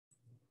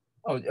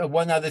Oh,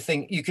 one other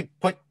thing, you could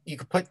put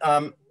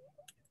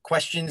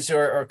questions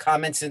or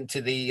comments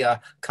into the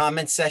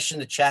comment session,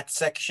 the chat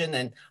section,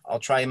 and I'll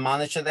try and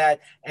monitor that.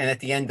 And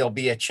at the end, there'll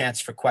be a chance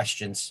for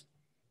questions.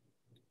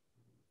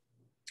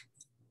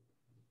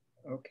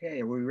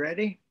 Okay, are we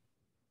ready?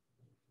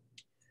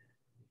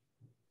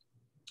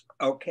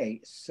 Okay,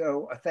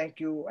 so thank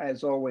you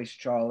as always,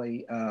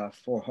 Charlie,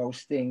 for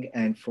hosting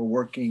and for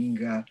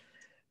working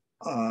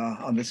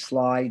on the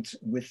slides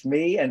with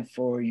me and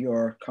for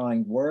your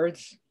kind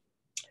words.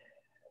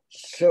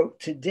 So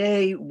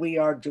today we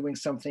are doing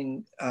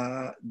something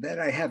that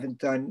I haven't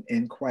done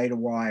in quite a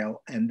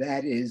while, and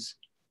that is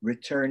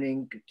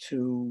returning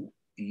to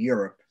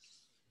Europe,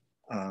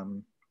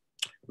 um,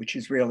 which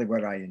is really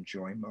what I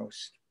enjoy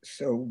most.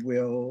 So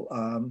we'll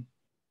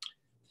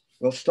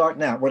start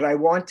now. What I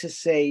want to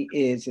say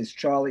is, as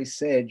Charlie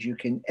said, you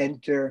can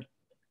enter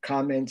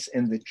comments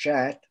in the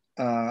chat,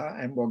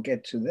 and we'll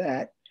get to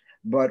that.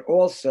 But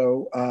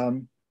also,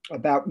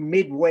 about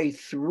midway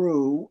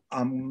through,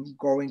 I'm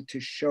going to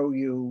show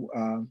you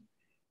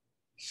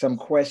some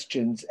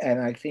questions, and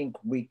I think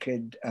we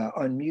could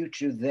unmute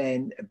you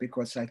then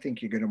because I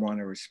think you're going to want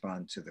to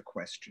respond to the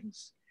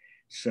questions.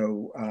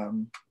 So,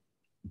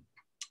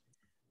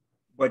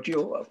 but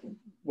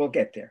we'll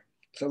get there.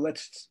 So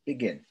let's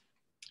begin.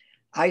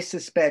 I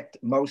suspect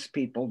most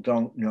people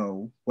don't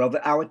know. Well,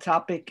 our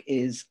topic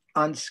is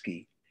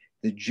Ansky,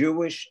 the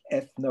Jewish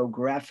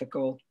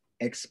ethnographical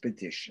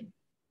expedition.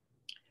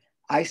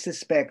 I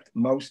suspect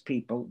most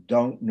people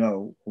don't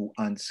know who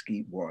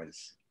Ansky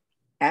was.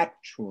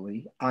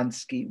 Actually,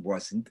 Ansky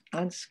wasn't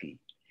Ansky.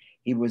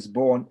 He was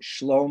born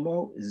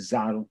Shlomo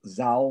Zanvil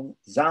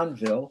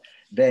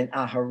ben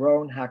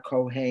Aharon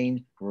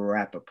HaKohen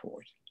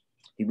Rappaport.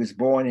 He was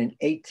born in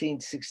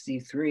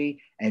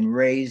 1863 and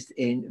raised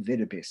in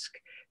Vitebsk.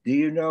 Do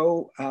you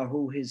know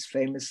who his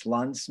famous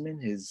landsman,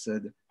 his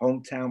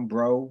hometown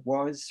bro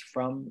was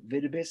from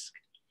Vitebsk?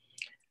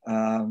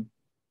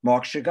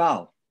 Marc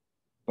Chagall,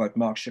 but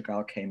Marc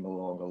Chagall came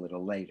along a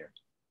little later.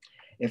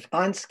 If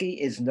Ansky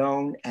is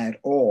known at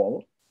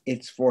all,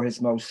 it's for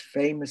his most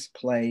famous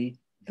play,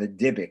 The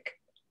Dybbuk,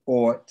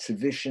 or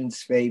Zwischen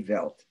zwei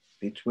Welt,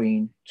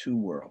 Between Two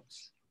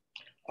Worlds.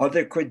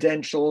 Other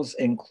credentials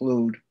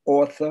include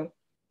author,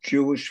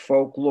 Jewish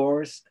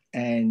folklorist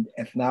and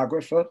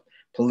ethnographer,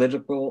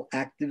 political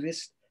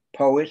activist,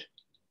 poet,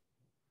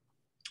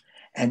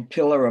 and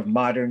pillar of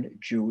modern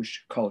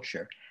Jewish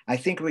culture. I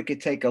think we could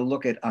take a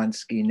look at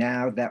Ansky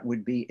now. That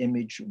would be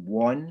image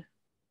 1.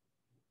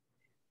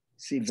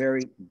 See,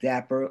 very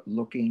dapper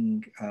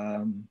looking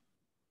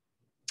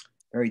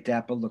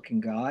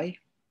guy.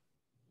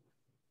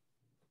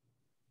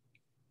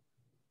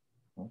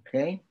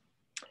 Okay.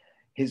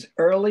 His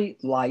early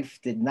life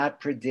did not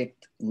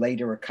predict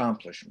later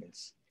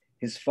accomplishments.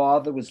 His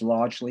father was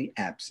largely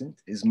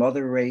absent. His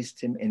mother raised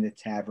him in the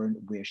tavern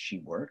where she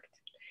worked.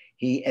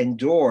 He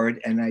endured,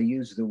 and I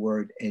use the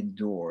word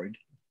endured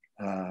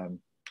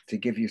to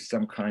give you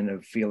some kind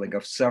of feeling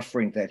of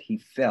suffering that he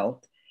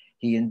felt.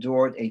 He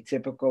endured a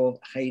typical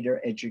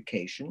Cheder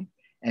education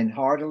and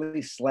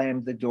heartily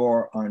slammed the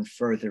door on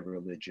further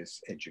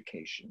religious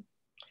education.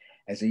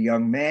 As a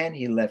young man,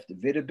 he left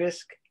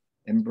Vitebsk,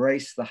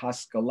 embraced the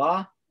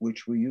Haskalah,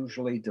 which we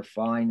usually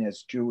define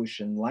as Jewish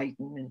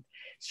enlightenment,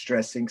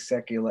 stressing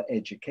secular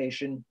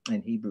education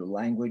and Hebrew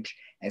language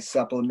as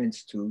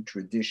supplements to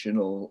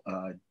traditional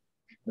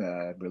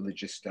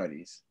religious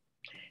studies.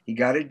 He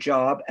got a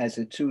job as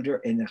a tutor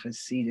in a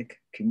Hasidic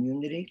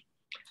community.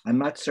 I'm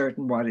not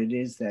certain what it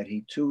is that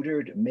he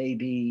tutored,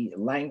 maybe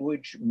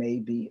language,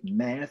 maybe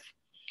math,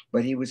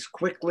 but he was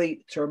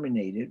quickly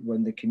terminated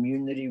when the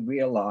community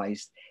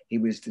realized he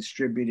was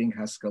distributing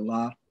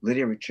Haskalah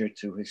literature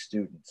to his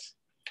students.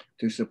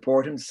 To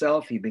support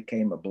himself, he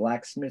became a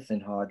blacksmith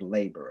and hard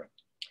laborer.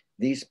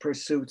 These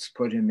pursuits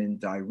put him in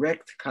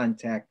direct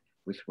contact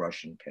with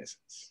Russian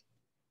peasants.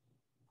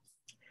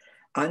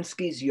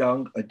 Ansky's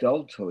young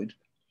adulthood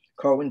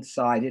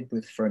coincided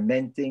with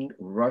fermenting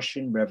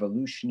Russian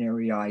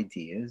revolutionary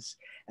ideas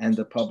and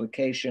the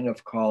publication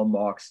of Karl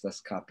Marx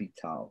Das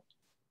Kapital.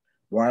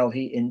 While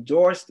he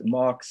endorsed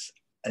Marx's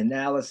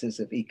analysis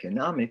of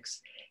economics,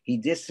 he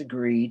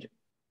disagreed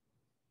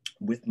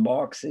with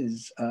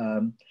Marx's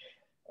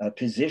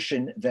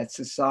position that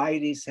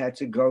societies had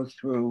to go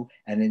through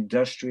an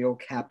industrial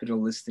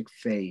capitalistic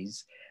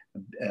phase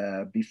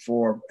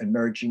before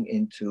emerging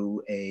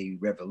into a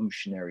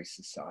revolutionary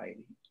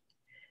society.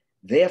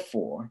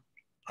 Therefore,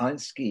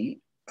 Ansky,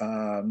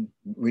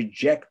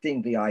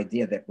 rejecting the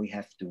idea that we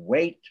have to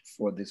wait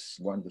for this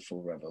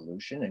wonderful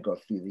revolution and go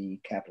through the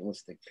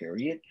capitalistic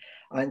period,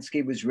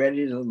 Ansky was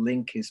ready to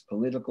link his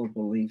political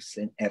beliefs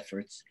and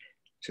efforts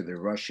to the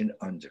Russian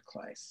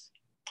underclass.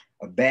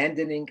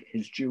 Abandoning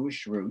his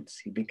Jewish roots,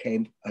 he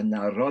became a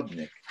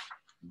Narodnik,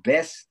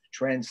 best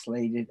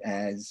translated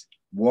as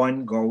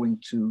one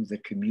going to the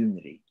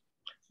community.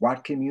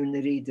 What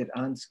community did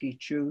Ansky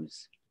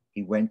choose?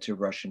 He went to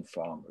Russian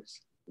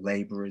farmers,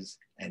 laborers,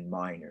 and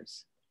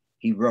miners.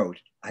 He wrote,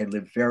 "I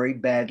live very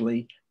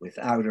badly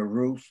without a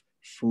roof,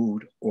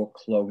 food, or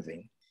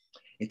clothing.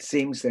 It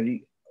seems that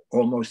he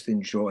almost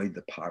enjoyed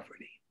the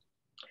poverty.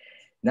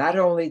 Not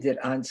only did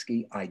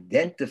Ansky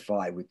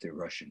identify with the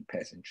Russian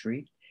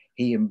peasantry,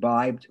 he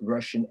imbibed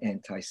Russian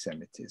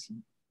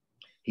anti-Semitism.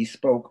 He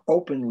spoke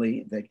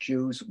openly that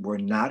Jews were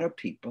not a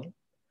people,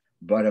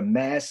 but a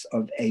mass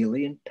of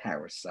alien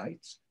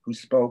parasites who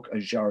spoke a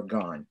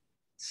jargon,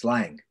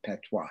 slang,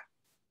 patois.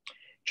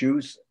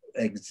 Jews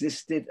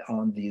existed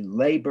on the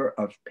labor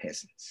of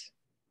peasants,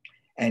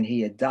 and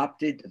he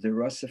adopted the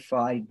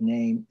Russified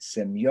name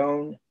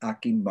Semyon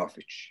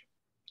Akimovich.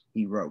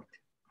 He wrote,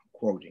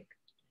 quoting,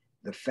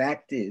 "The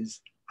fact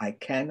is, I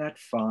cannot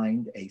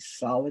find a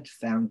solid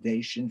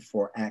foundation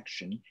for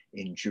action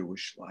in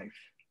Jewish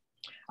life.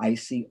 I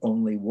see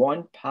only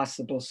one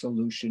possible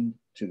solution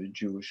to the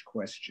Jewish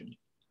question: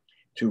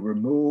 to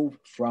remove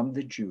from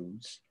the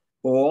Jews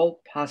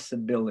all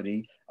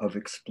possibility of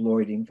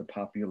exploiting the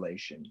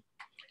population,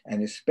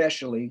 and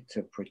especially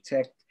to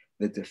protect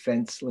the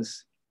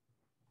defenseless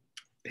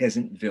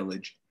peasant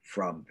village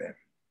from them."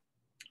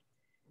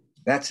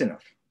 That's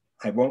enough.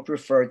 I won't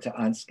refer to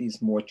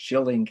Ansky's more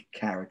chilling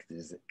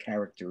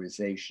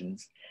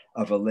characterizations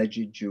of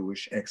alleged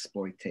Jewish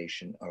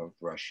exploitation of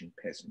Russian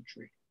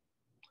peasantry.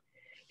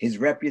 His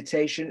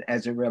reputation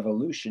as a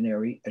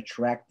revolutionary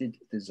attracted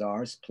the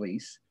Tsar's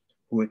police,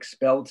 who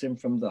expelled him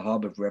from the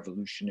hub of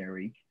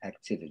revolutionary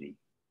activity.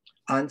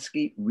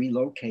 Ansky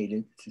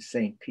relocated to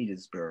St.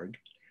 Petersburg,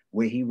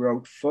 where he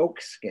wrote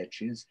folk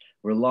sketches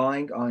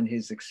relying on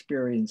his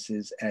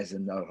experiences as a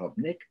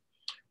nahovnik,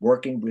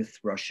 working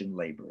with Russian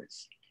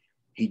laborers.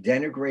 He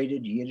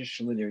denigrated Yiddish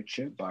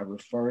literature by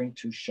referring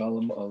to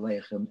Shalom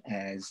Aleichem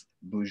as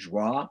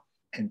bourgeois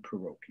and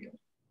parochial.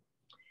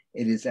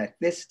 It is at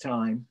this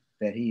time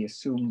that he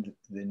assumed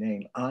the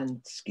name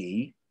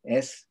Ansky,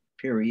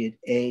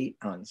 S.A.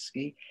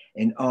 Ansky,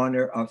 in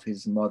honor of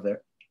his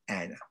mother,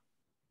 Anna.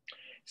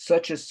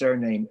 Such a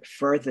surname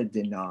further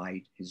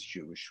denied his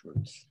Jewish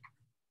roots.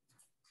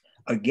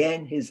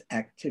 Again, his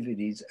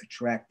activities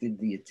attracted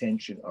the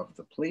attention of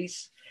the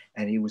police,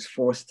 and he was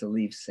forced to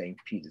leave St.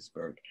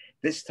 Petersburg.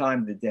 This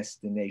time, the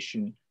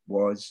destination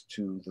was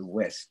to the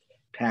west,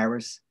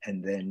 Paris,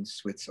 and then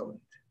Switzerland.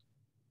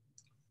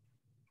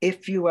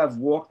 If you have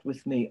walked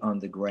with me on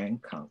the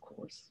Grand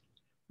Concourse,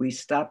 we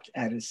stopped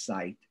at a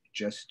site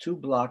just 2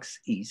 blocks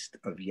east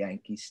of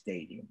Yankee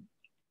Stadium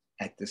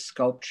at the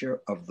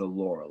sculpture of the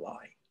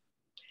Lorelei.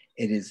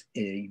 It is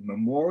a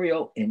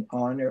memorial in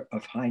honor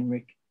of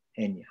Heinrich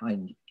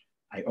Heine.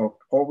 I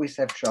always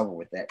have trouble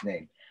with that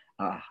name.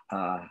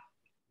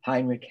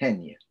 Heinrich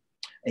Heine,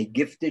 a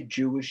gifted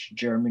Jewish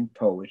German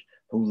poet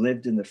who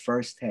lived in the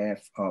first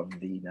half of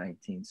the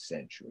 19th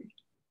century.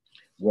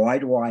 Why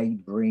do I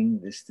bring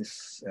this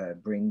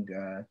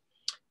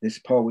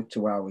poet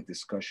to our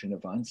discussion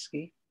of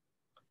Ansky?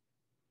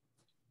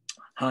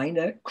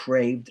 Heine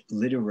craved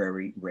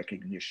literary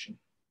recognition,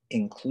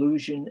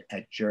 inclusion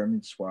at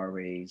German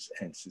soirees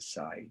and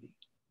society.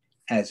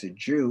 As a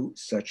Jew,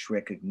 such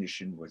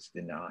recognition was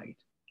denied.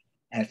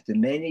 After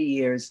many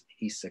years,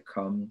 he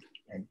succumbed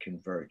and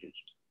converted,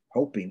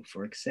 hoping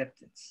for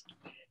acceptance.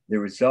 The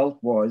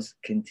result was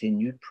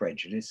continued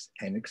prejudice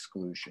and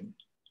exclusion.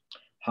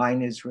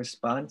 Heine's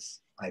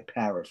response, I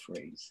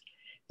paraphrase,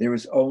 "There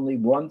is only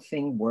one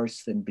thing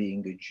worse than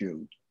being a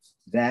Jew,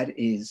 that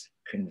is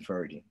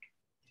converting."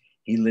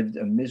 He lived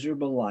a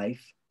miserable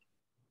life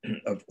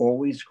of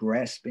always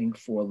grasping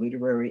for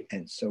literary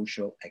and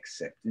social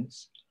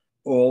acceptance,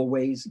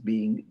 always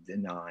being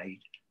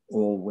denied,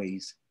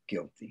 always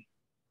guilty.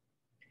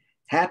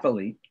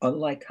 Happily,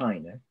 unlike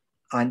Heine,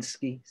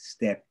 Ansky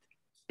stepped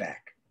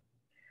back.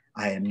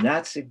 I am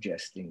not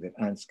suggesting that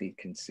Ansky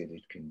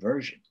considered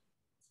conversion.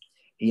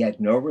 He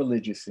had no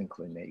religious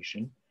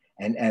inclination,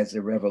 and as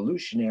a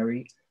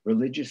revolutionary,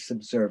 religious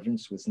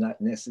observance was not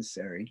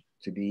necessary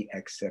to be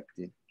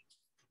accepted.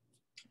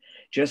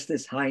 Just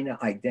as Heine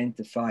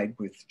identified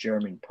with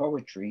German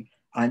poetry,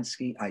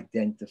 Ansky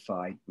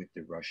identified with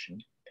the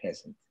Russian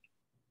peasant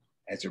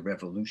as a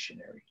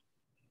revolutionary.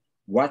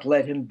 What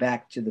led him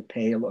back to the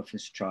pale of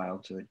his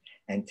childhood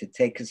and to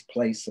take his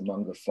place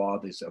among the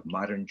fathers of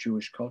modern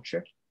Jewish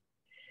culture?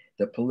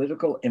 The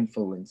political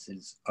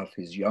influences of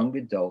his young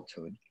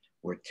adulthood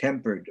were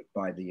tempered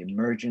by the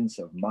emergence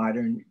of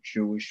modern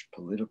Jewish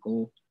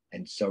political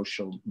and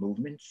social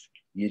movements,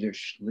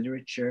 Yiddish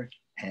literature,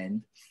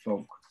 and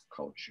folk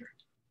culture.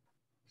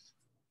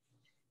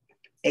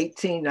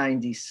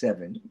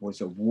 1897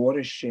 was a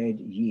watershed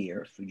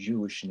year for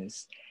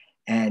Jewishness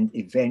and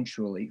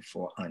eventually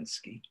for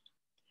Ansky.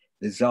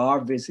 The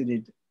Tsar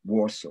visited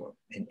Warsaw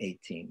in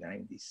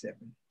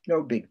 1897.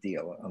 No big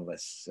deal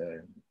unless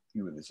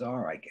you were the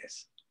Tsar, I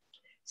guess.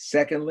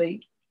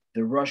 Secondly,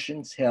 the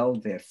Russians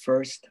held their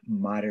first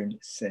modern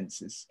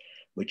census,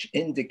 which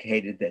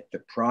indicated that the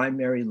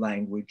primary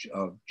language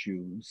of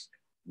Jews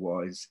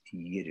was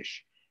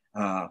Yiddish.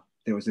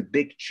 There was a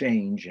big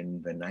change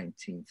in the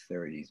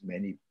 1930s.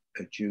 Many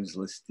Jews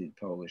listed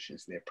Polish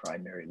as their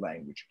primary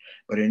language,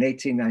 but in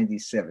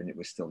 1897, it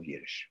was still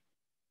Yiddish.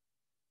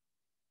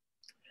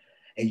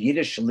 A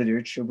Yiddish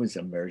literature was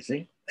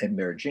emerging.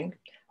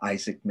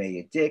 Isaac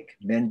Mayer Dick,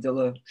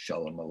 Mendele,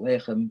 Shalom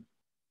Aleichem,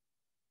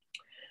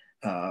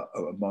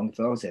 among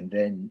those, and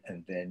then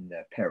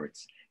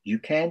Peretz. You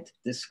can't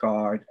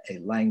discard a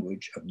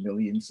language of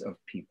millions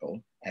of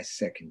people as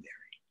secondary.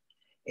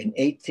 In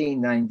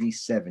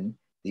 1897,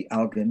 the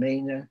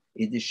Allgemeine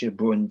Iddische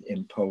Bund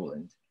in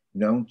Poland,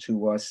 known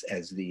to us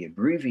as the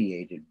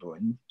abbreviated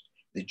Bund,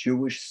 the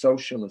Jewish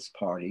Socialist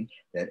Party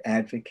that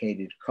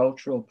advocated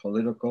cultural,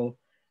 political,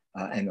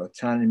 and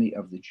autonomy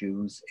of the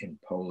Jews in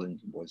Poland,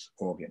 was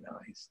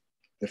organized.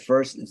 The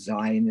first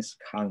Zionist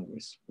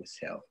Congress was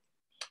held.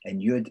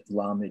 And Yud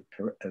Lamed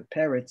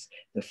Peretz,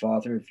 the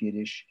father of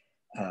Yiddish,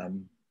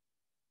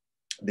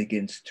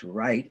 begins to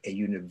write a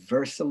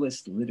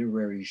universalist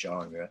literary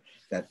genre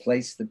that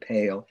placed the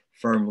Pale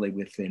firmly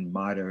within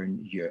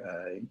modern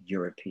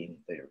European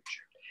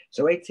literature.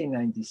 So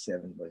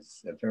 1897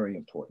 was a very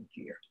important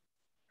year.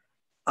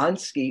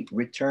 Ansky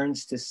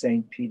returns to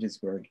St.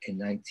 Petersburg in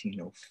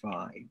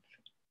 1905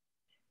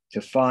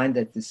 to find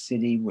that the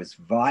city was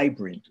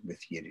vibrant with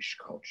Yiddish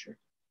culture.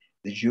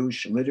 The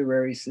Jewish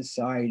Literary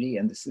Society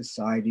and the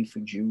Society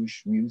for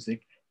Jewish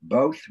Music,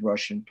 both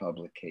Russian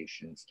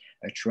publications,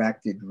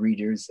 attracted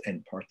readers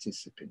and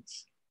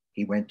participants.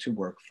 He went to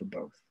work for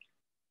both.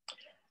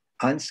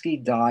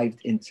 Ansky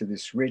dived into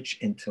this rich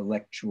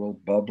intellectual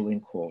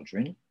bubbling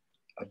cauldron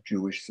of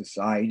Jewish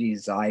society,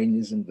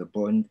 Zionism, the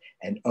Bund,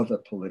 and other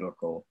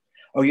political,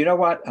 and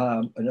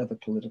other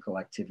political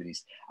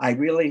activities.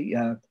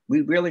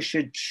 We really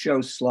should show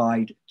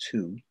slide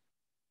 2.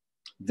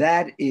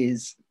 That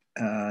is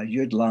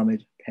Yud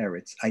Lamed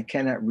Peretz. I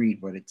cannot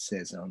read what it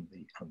says on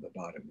the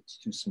bottom. It's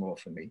too small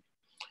for me.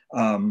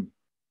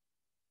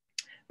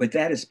 But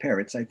that is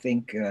Peretz. I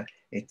think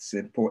it's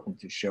important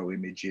to show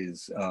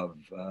images of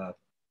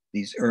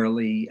these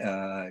early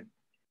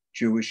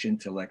Jewish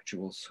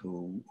intellectuals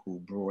who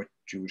brought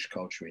Jewish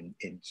culture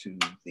into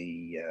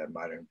the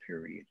modern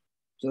period.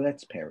 So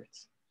that's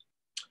Peretz.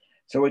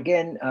 So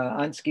again,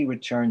 Ansky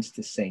returns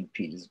to St.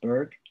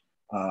 Petersburg.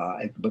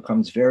 It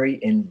becomes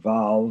very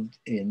involved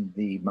in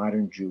the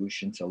modern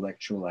Jewish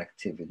intellectual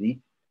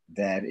activity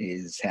that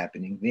is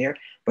happening there,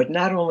 but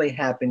not only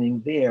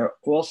happening there,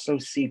 also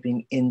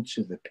seeping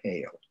into the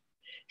Pale.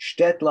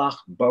 Shtetlach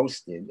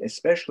boasted,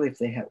 especially if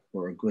they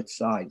were a good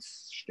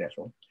size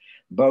shtetl,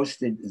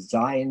 boasted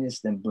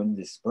Zionist and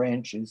Bundist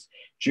branches,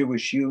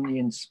 Jewish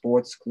unions,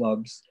 sports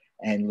clubs,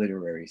 and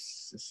literary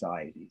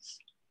societies.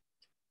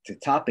 To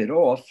top it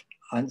off,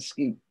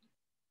 Ansky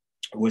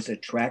was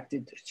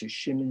attracted to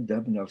Shimon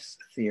Dubnov's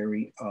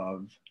theory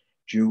of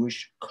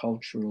Jewish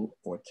cultural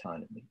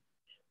autonomy,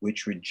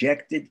 which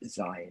rejected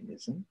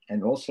Zionism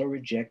and also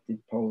rejected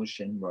Polish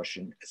and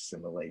Russian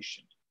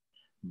assimilation,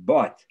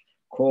 but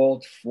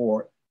called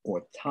for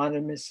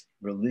autonomous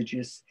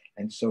religious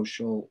and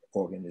social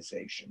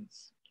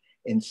organizations,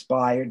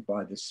 inspired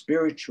by the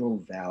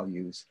spiritual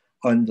values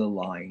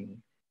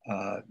underlying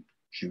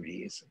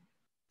Judaism.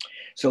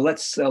 So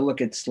let's look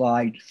at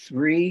slide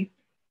 3,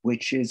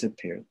 which is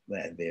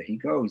there he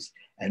goes,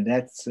 and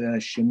that's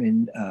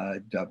Shimon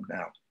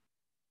Dubnow,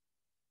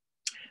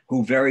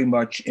 who very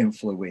much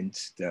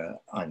influenced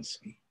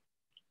Ansky.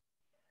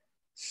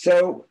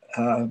 So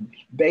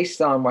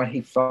based on what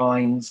he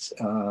finds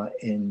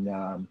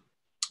in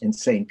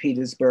St.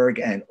 Petersburg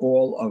and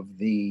all of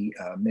the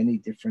many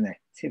different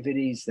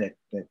activities that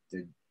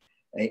the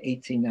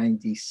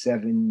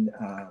 1897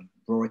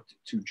 brought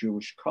to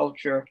Jewish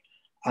culture,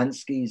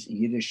 Ansky's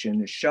Yiddish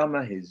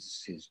neshama,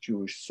 his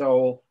Jewish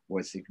soul,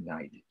 was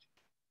ignited.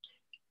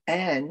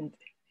 And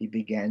he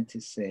began to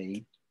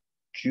say,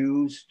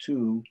 Jews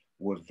too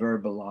were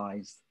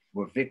victimized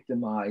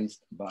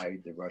by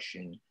the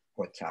Russian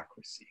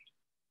autocracy.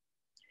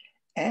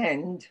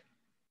 And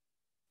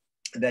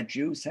that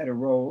Jews had a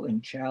role in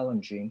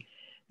challenging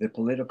the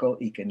political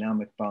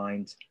economic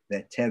binds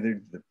that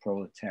tethered the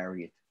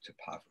proletariat to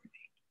poverty.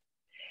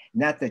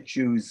 Not that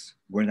Jews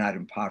were not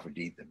in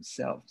poverty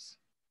themselves.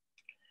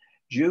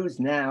 Jews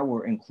now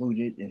were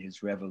included in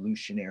his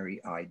revolutionary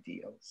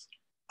ideals.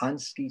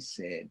 Ansky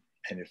said,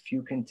 and a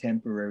few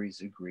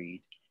contemporaries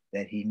agreed,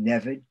 that he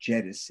never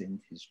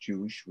jettisoned his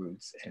Jewish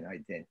roots and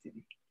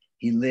identity.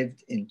 He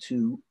lived in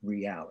two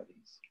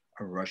realities,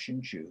 a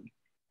Russian Jew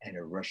and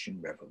a Russian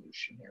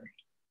revolutionary.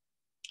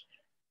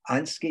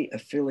 Ansky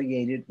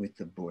affiliated with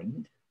the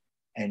Bund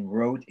and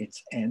wrote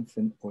its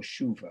anthem,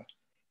 Oshuva.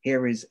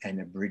 Here is an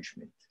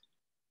abridgment.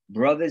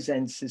 Brothers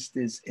and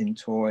sisters in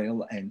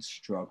toil and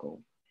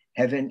struggle,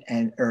 heaven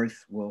and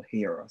earth will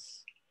hear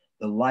us.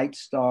 The light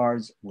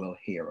stars will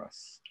hear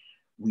us.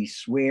 We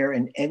swear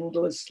an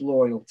endless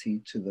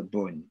loyalty to the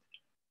Bund.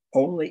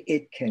 Only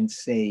it can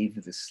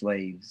save the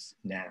slaves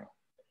now.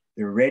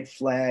 The red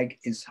flag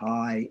is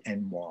high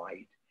and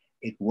wide.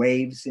 It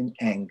waves in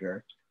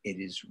anger. It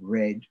is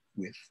red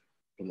with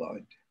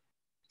blood.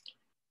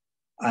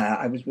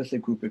 I was with a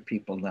group of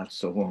people not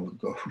so long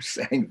ago who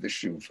sang the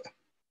Shuva.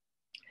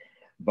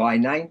 By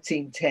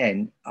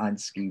 1910,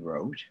 Ansky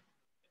wrote,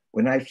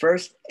 when I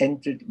first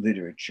entered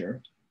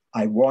literature,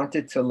 I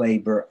wanted to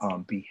labor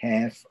on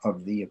behalf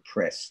of the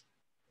oppressed,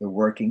 the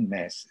working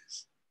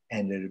masses,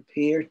 and it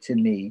appeared to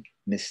me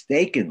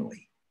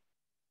mistakenly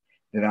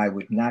that I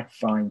would not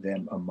find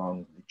them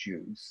among the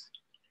Jews.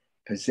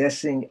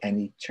 Possessing an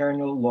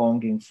eternal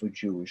longing for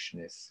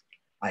Jewishness,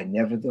 I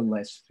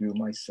nevertheless threw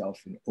myself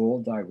in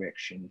all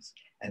directions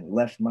and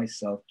left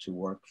myself to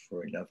work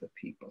for another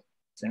people.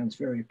 Sounds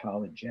very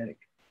apologetic.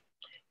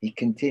 He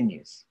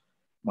continues,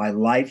 my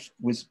life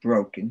was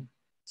broken,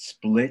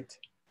 split,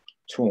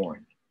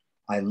 torn.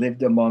 I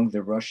lived among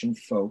the Russian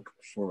folk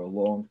for a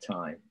long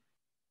time,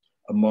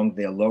 among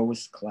their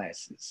lowest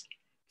classes.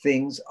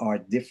 Things are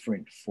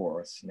different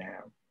for us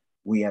now.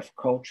 We have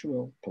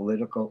cultural,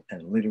 political,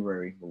 and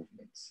literary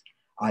movements.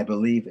 I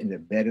believe in a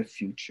better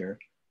future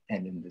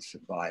and in the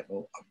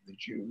survival of the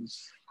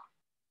Jews.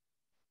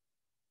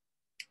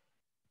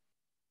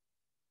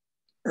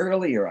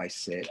 Earlier, I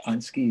said,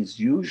 Ansky is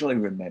usually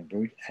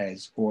remembered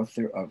as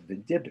author of the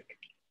Dybbuk,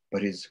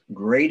 but his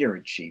greater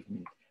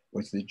achievement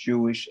was the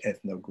Jewish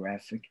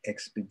ethnographic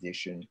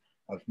expedition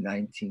of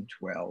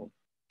 1912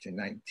 to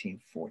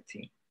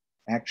 1914.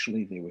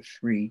 Actually, there were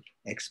 3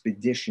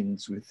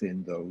 expeditions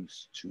within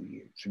those 2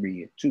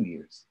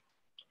 years.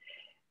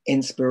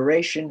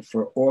 Inspiration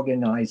for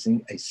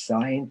organizing a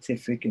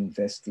scientific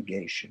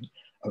investigation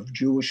of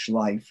Jewish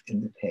life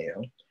in the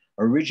Pale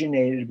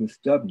originated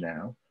with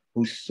Dubnow,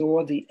 who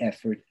saw the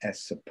effort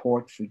as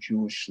support for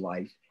Jewish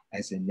life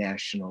as a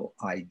national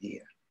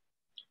idea.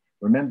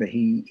 Remember,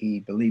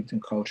 he believed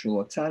in cultural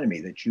autonomy,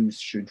 that Jews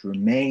should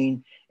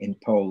remain in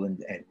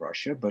Poland and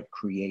Russia, but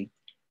create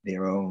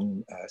their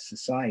own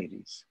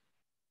societies.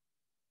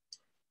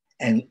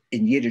 And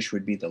in Yiddish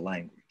would be the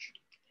language.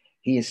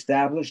 He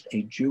established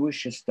a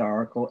Jewish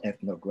Historical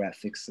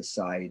Ethnographic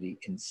Society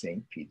in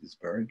St.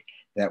 Petersburg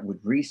that would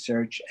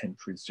research and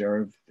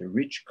preserve the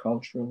rich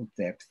cultural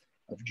depth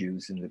of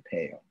Jews in the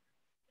Pale.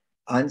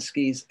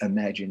 Ansky's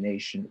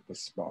imagination was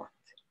sparked.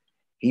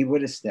 He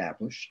would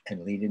establish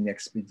and lead an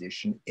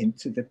expedition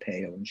into the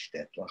Pale and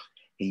Shtetlach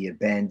he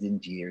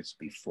abandoned years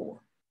before.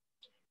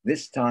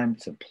 This time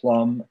to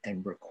plumb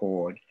and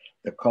record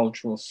the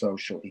cultural,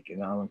 social,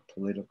 economic,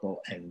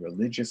 political, and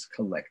religious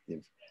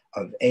collective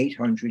of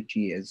 800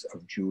 years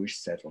of Jewish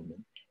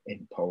settlement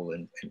in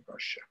Poland and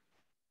Russia.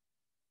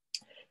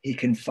 He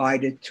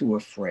confided to a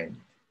friend,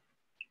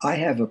 I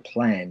have a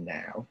plan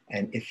now,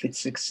 and if it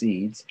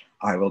succeeds,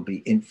 I will be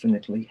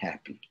infinitely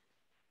happy.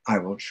 I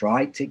will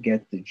try to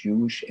get the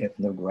Jewish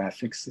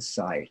Ethnographic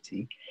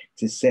Society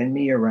to send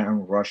me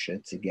around Russia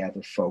to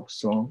gather folk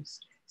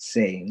songs,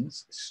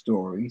 sayings,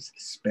 stories,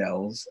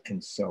 spells,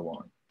 and so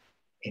on.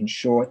 In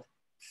short,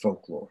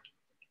 folklore.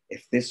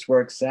 If this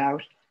works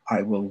out,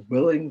 I will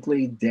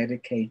willingly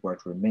dedicate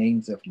what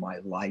remains of my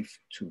life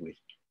to it.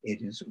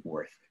 It is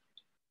worth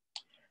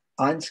it.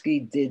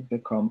 Ansky did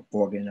become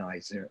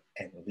organizer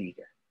and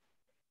leader.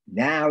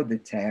 Now the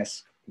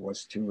task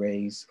was to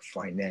raise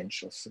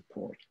financial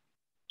support.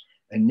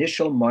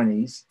 Initial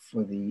monies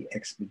for the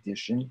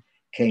expedition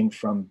came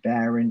from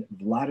Baron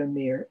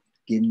Vladimir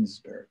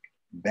Ginsburg.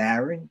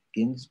 Baron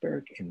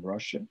Ginsburg in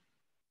Russia?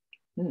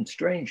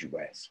 Strange, you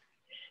ask.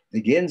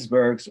 The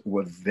Ginsburgs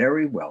were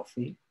very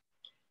wealthy.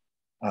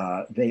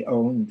 They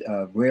owned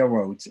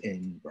railroads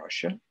in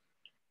Russia.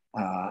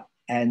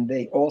 And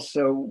they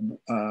also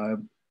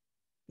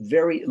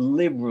very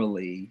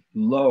liberally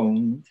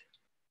loaned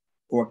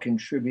or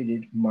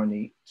contributed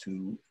money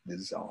to the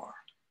Tsar.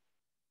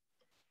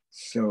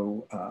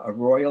 So a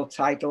royal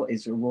title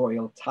is a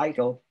royal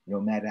title,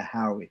 no matter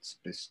how it's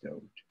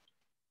bestowed.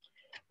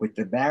 With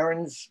the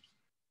barons'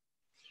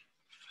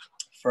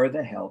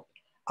 further help,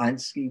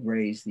 Ansky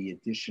raised the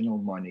additional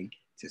money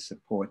to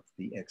support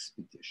the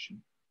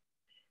expedition.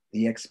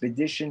 The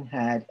expedition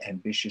had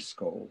ambitious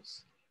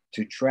goals: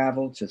 to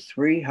travel to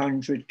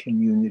 300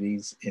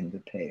 communities in the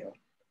Pale.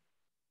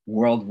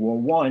 World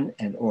War I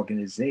and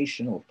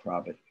organizational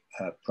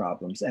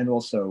problems, and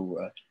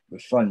also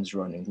with funds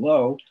running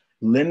low,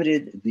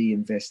 limited the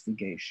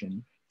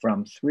investigation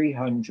from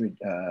 300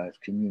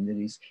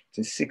 communities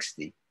to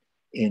 60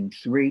 in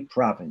 3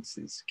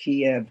 provinces: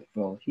 Kiev,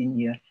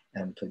 Volhynia,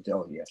 and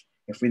Podolia.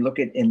 If we look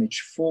at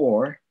image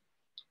 4,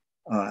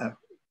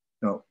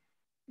 no,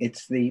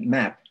 it's the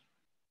map.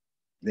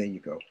 There you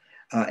go.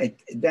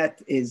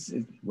 That is,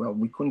 well,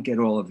 we couldn't get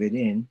all of it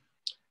in,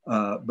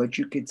 but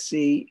you could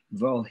see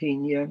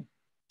Volhynia.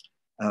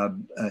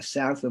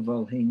 South of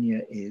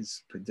Volhynia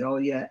is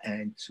Podolia,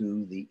 and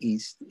to the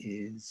east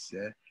is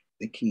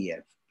the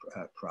Kiev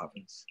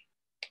province.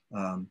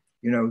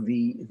 You know,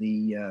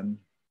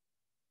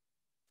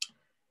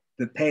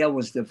 the Pale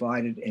was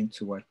divided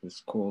into what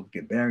was called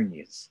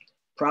gubernias,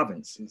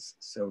 provinces.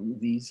 So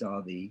these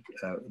are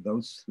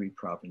those 3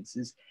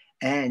 provinces,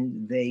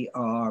 and they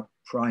are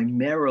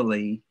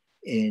primarily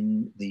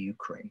in the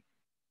Ukraine.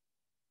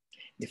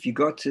 If you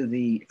go to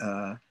the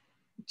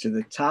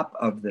top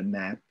of the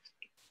map,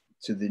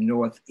 to the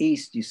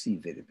northeast, you see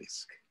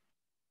Vitebsk,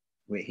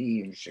 where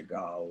he and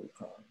Chagall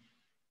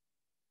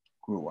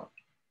grew up.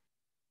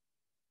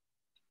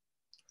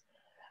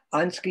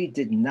 Ansky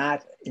did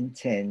not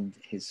intend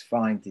his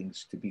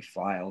findings to be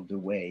filed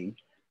away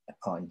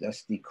on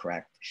dusty,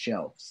 cracked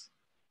shelves.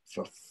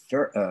 For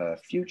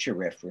future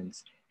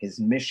reference, his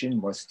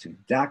mission was to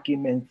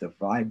document the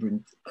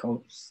vibrant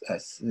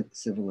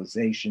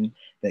civilization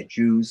that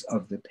Jews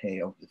of the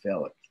Pale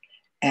developed,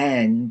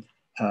 and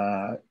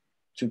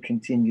to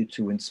continue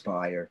to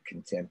inspire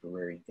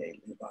contemporary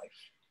daily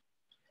life.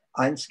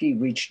 Ansky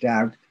reached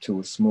out to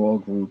a small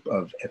group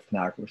of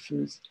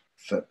ethnographers,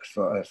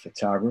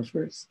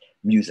 photographers,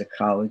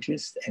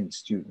 musicologists, and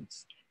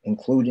students,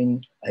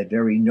 including a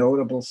very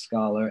notable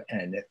scholar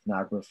and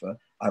ethnographer,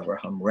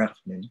 Avraham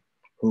Rechman,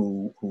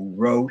 who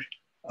wrote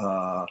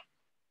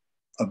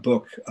a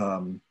book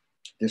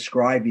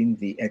describing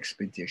the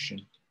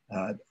expedition.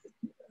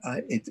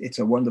 It's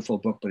a wonderful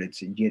book, but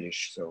it's in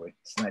Yiddish, so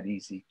it's not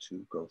easy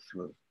to go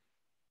through.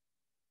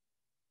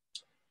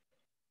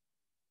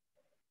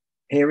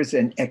 Here is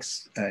an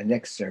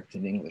excerpt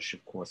in English,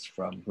 of course,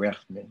 from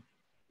Rechman.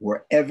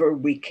 Wherever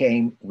we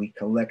came, we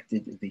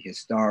collected the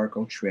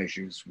historical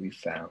treasures we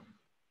found.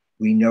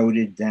 We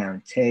noted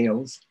down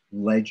tales,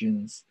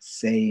 legends,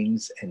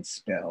 sayings, and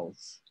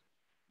spells,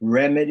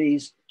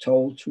 remedies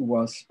told to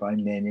us by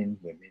men and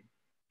women.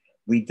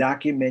 We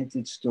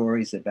documented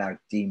stories about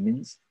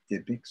demons,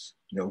 dybbaks,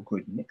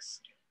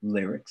 no-goodniks,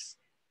 lyrics,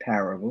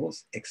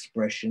 parables,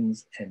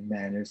 expressions, and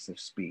manners of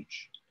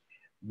speech.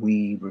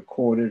 We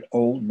recorded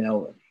old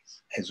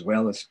melodies, as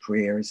well as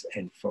prayers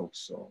and folk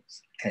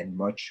songs, and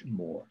much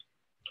more.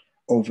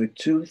 Over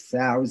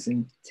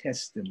 2,000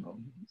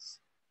 testimonies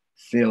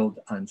filled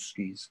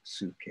Ansky's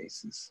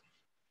suitcases.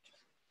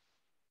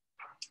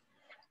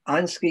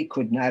 Ansky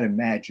could not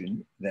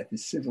imagine that the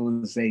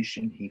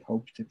civilization he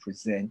hoped to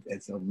present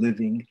as a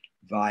living,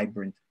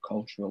 vibrant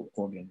cultural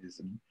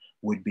organism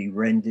would be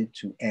rendered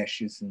to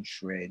ashes and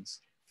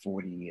shreds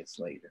 40 years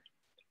later.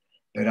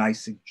 But I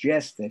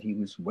suggest that he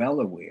was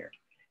well aware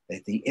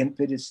that the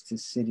impetus to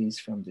cities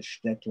from the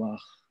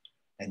Shtetlach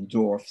and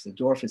Dorf, the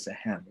Dorf is a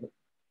hamlet,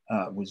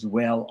 was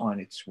well on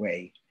its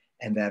way,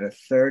 and that a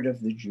third of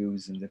the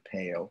Jews in the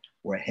Pale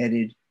were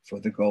headed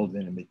for the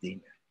Golden Medina,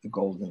 the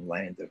Golden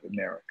Land of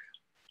America.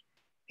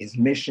 His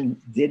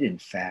mission did, in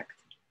fact,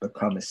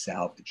 become a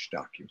salvage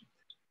document.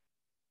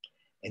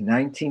 In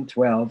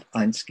 1912,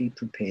 Ansky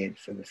prepared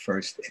for the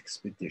first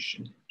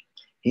expedition.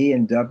 He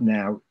and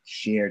Dubnow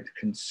shared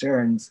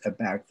concerns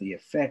about the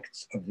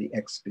effects of the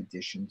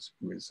expedition's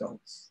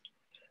results.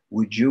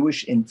 Would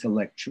Jewish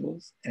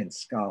intellectuals and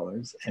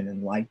scholars and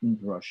enlightened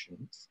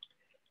Russians,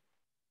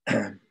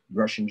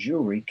 Russian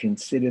Jewry,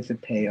 consider the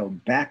Pale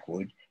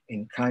backward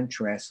in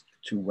contrast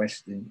to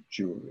Western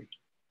Jewry,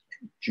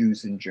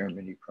 Jews in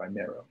Germany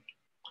primarily?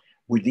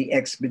 Would the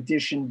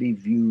expedition be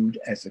viewed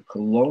as a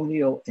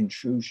colonial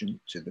intrusion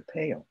to the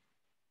Pale?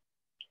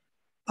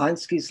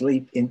 Ansky's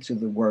leap into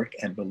the work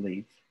and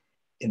belief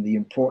in the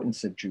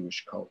importance of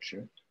Jewish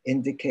culture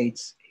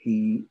indicates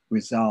he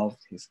resolved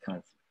his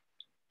conflict.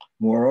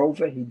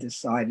 Moreover, he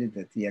decided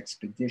that the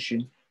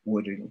expedition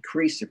would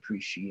increase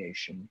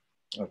appreciation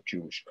of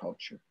Jewish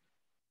culture.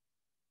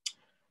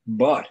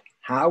 But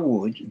how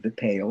would the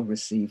Pale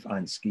receive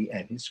Ansky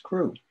and his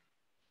crew?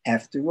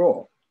 After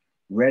all,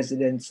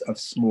 residents of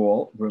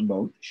small,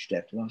 remote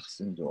Shtetlachs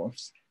and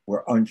Dorfs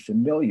were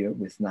unfamiliar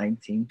with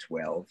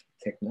 1912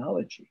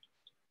 technology.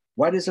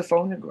 What is a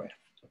phonograph?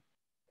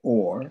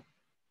 Or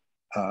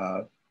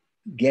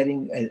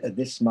getting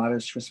this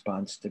modest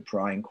response to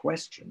prying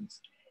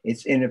questions.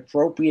 It's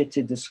inappropriate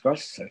to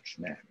discuss such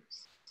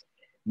matters.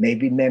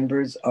 Maybe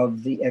members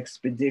of the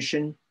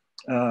expedition,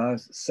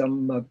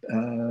 some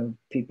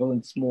people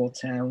in small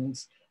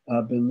towns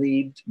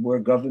believed were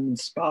government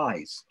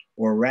spies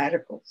or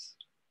radicals.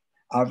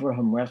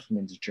 Avraham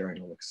Rechman's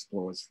journal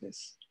explores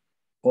this.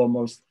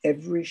 Almost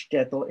every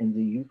shtetl in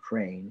the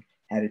Ukraine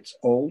had its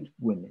old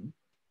women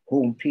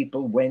whom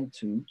people went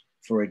to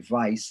for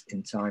advice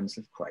in times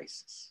of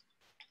crisis.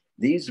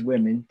 These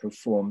women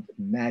performed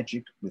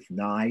magic with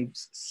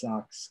knives,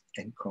 socks,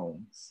 and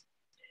combs.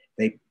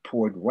 They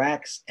poured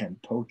wax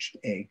and poached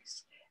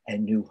eggs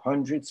and knew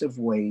hundreds of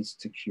ways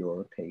to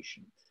cure a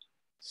patient.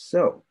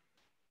 So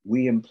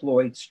we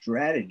employed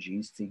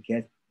strategies to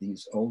get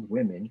these old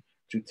women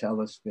to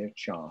tell us their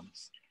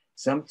charms.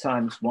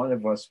 Sometimes one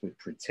of us would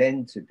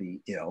pretend to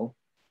be ill,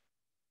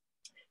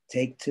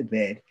 take to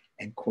bed,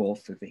 and call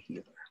for the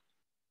healer.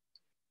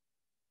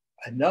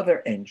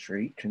 Another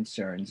entry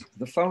concerns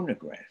the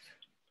phonograph.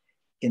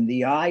 In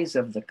the eyes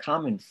of the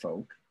common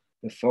folk,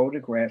 the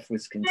phonograph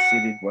was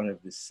considered one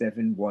of the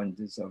 7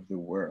 wonders of the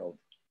world,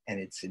 and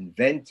its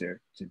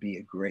inventor to be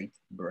a great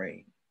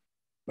brain.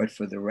 But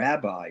for the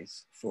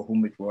rabbis, for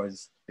whom it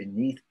was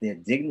beneath their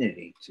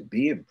dignity to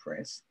be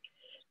impressed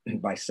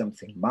by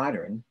something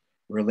modern,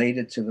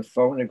 related to the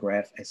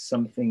phonograph as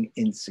something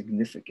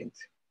insignificant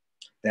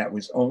that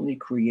was only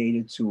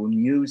created to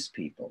amuse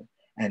people,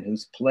 and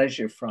whose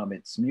pleasure from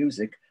its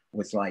music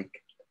was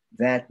like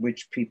that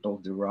which people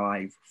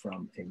derive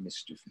from a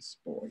mischievous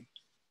boy.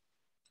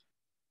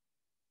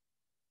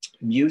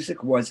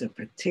 Music was a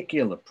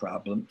particular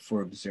problem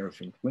for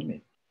observant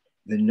women.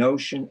 The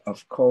notion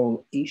of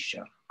kol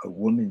isha, a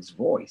woman's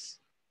voice,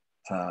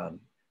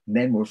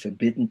 men were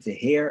forbidden to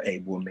hear a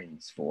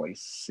woman's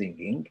voice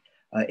singing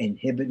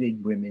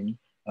inhibited women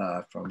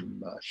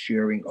from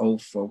sharing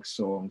old folk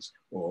songs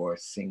or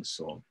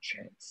sing-song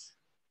chants.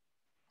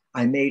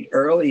 I made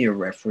earlier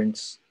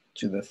reference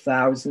to the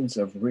thousands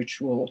of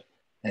ritual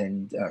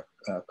and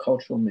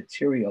cultural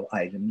material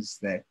items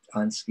that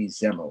Ansky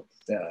Zemmelt,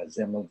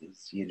 Zemmelt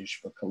is Yiddish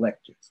for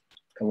collectors,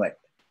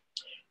 collect.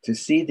 To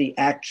see the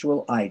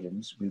actual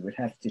items, we would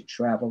have to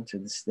travel to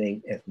the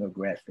State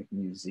Ethnographic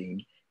Museum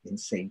in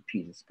St.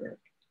 Petersburg.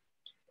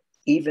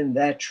 Even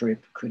that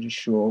trip could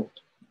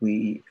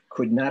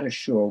not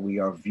assure we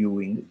are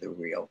viewing the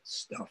real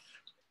stuff.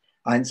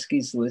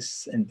 Ansky's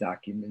lists and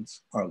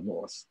documents are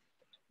lost.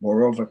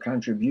 Moreover,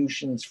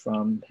 contributions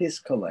from his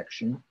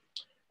collection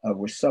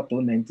were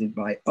supplemented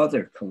by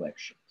other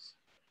collections.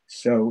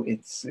 So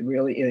it's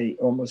really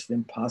almost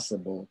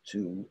impossible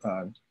to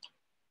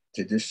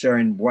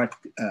discern what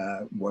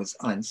was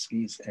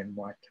Ansky's and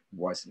what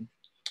wasn't.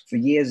 For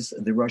years,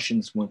 the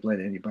Russians wouldn't let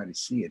anybody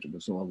see it. It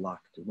was all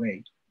locked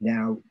away.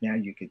 Now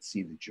you could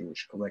see the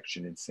Jewish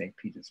collection in St.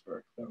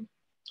 Petersburg, though.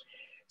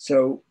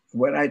 So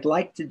what I'd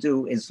like to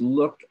do is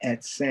look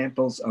at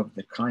samples of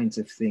the kinds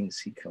of things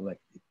he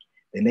collected.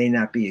 They may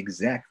not be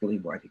exactly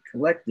what he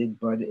collected,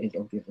 but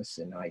it'll give us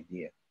an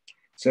idea.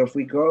 So if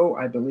we go,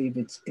 I believe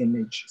it's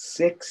image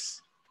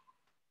 6.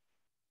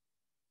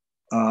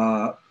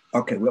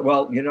 Okay,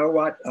 well, you know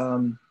what?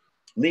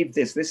 Leave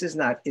this. This is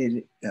not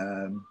it.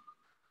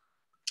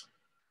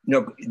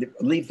 No,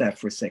 leave that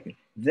for a second.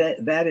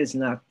 That is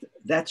not,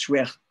 that's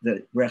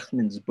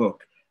Rechman's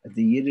book,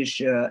 the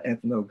Yiddish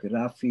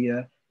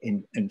Ethnographia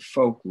in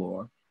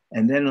Folklore.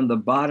 And then on the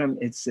bottom,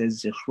 it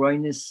says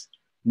Zichronis,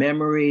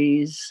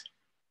 memories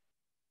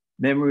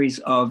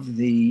of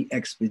the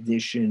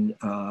expedition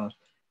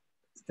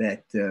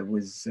that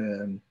was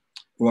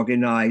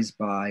organized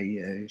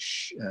by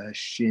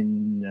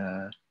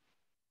Shin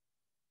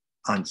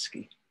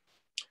Ansky.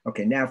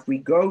 Okay, now if we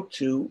go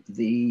to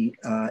the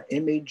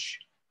image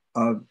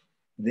of,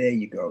 there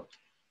you go,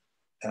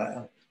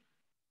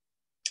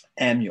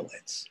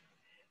 amulets.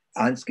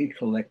 Ansky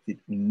collected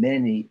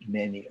many,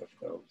 many of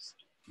those.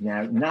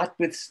 Now,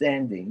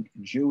 notwithstanding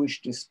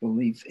Jewish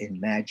disbelief in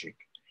magic,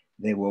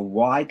 they were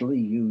widely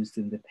used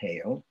in the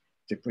Pale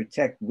to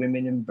protect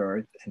women in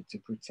birth and to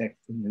protect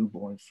the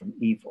newborn from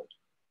evil.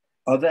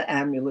 Other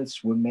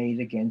amulets were made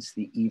against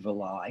the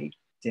evil eye,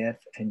 death,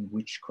 and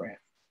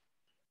witchcraft.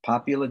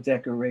 Popular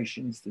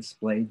decorations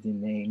displayed the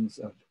names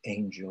of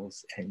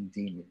angels and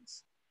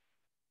demons.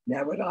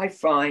 Now, what I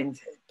find,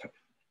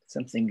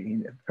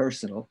 something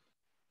personal,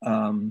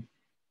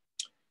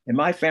 in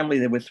my family,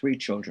 there were 3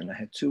 children. I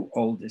had 2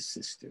 oldest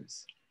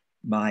sisters.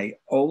 My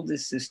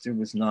oldest sister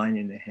was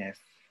 9.5.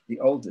 The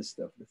oldest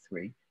of the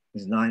 3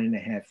 was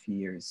 9.5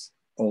 years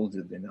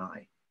older than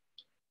I.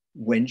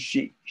 When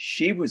she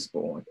was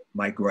born,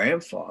 my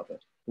grandfather,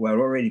 who had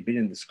already been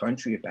in this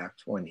country about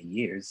 20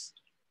 years,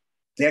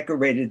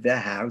 decorated the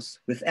house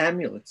with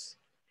amulets.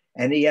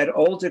 And he had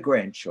older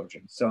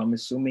grandchildren, so I'm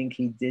assuming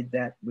he did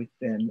that with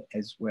them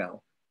as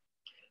well.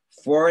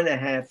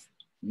 4.5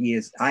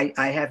 years,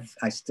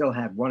 I still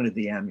have one of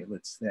the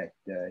amulets that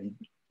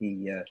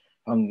he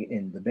hung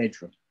in the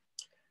bedroom.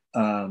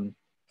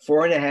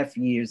 4.5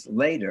 years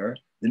later,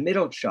 the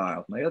middle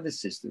child, my other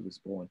sister, was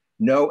born,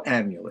 no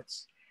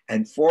amulets.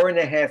 And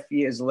 4.5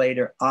 years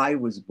later, I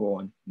was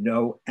born,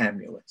 no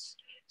amulets.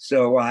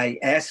 So I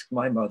asked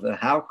my mother,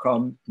 how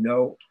come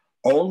no,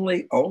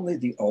 only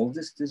the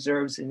oldest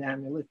deserves an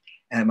amulet?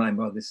 And my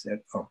mother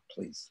said, oh,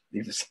 please,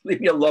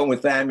 leave me alone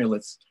with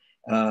amulets.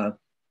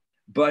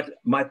 But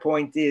my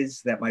point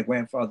is that my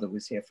grandfather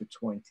was here for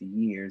 20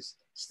 years,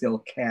 still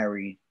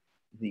carried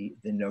the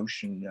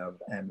notion of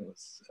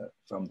amulets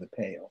from the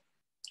Pale.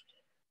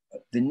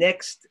 The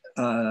next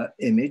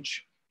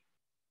image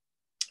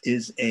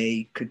is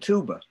a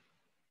ketubah,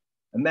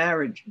 a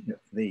marriage, no,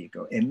 there you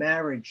go, a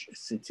marriage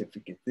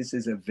certificate. This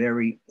is a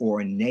very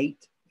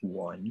ornate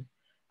one.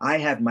 I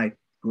have my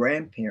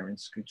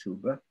grandparents'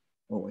 ketubah,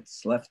 or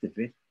what's left of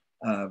it,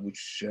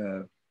 which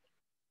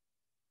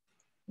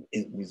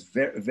it was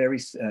very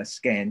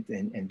scant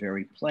and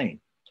very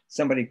plain.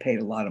 Somebody paid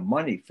a lot of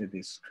money for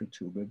this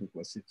ketubah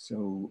because it's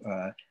so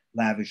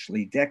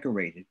lavishly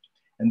decorated.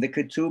 And the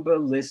ketubah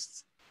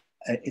lists,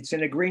 it's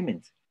an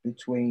agreement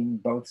between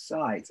both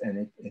sides,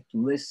 and it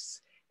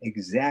lists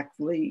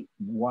exactly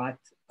what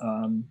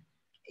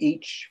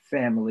each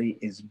family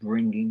is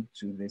bringing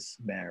to this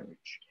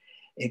marriage.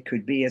 It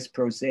could be as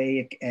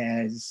prosaic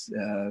as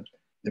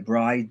the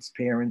bride's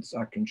parents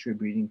are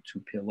contributing 2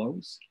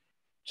 pillows,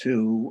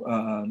 to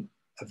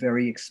a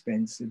very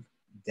expensive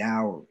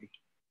dowry.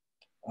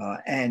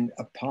 And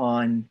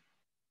upon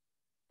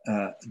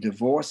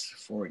divorce,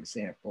 for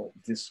example,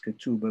 this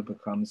ketubah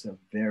becomes a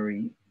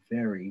very,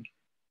 very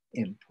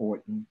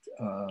important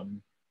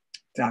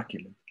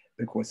document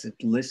because it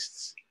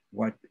lists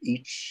what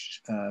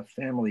each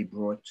family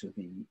brought to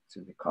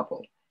the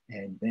couple.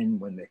 And then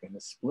when they're going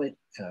to split,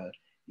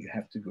 you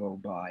have to go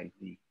by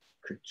the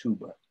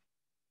ketubah.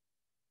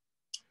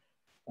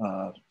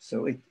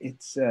 So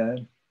it's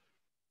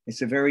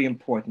a very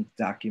important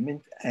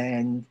document,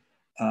 and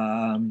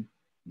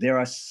There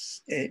are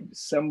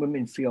some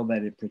women feel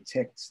that it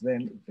protects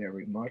them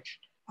very much.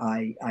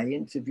 I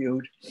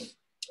interviewed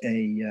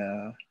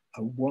a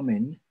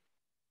woman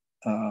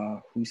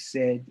who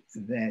said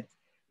that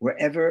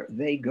wherever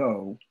they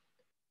go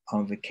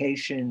on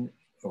vacation,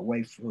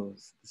 away for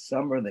the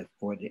summer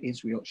or to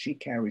Israel, she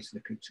carries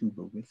the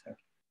ketubah with her.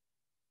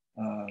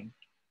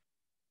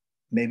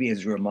 Maybe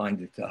as a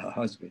reminder to her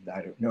husband,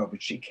 I don't know,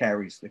 but she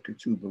carries the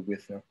ketubah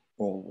with her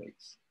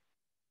always.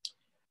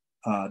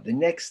 The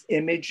next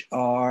image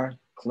are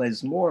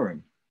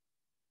klezmorim.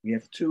 We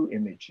have two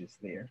images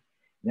there.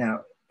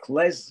 Now,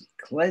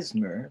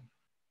 klezmer,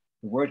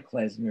 the word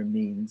klezmer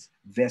means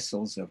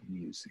vessels of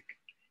music.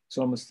 It's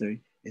almost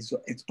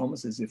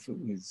as if it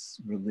was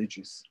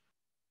religious.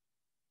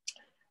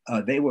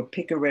 They were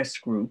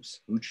picaresque groups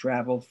who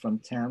traveled from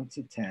town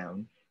to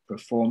town,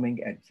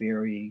 performing at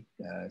varied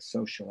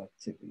social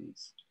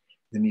activities.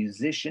 The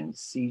musician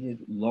seated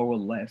lower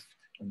left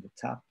on the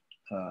top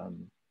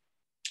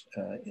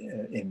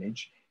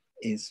image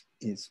is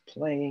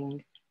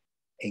playing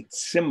a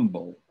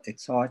cymbal.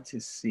 It's hard to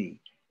see,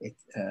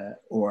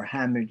 or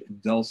hammered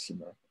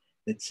dulcimer.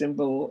 The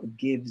cymbal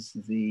gives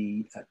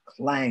the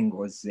clang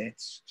or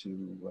zets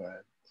to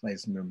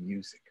klezmer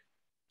music.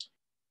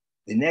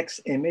 The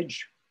next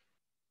image,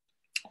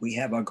 we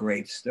have our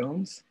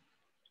gravestones.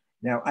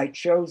 Now, I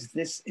chose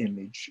this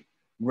image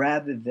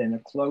rather than a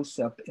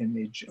close-up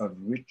image of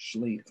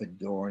richly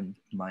adorned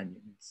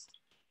monuments.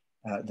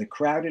 The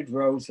crowded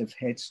rows of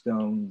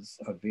headstones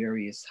of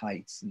various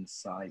heights and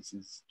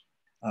sizes,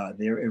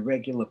 their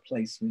irregular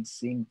placement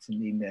seemed to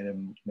me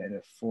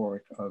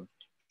metaphoric of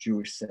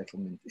Jewish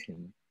settlement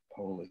in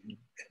Poland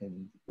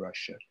and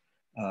Russia.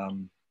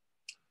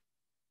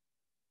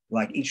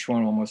 Like each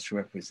one almost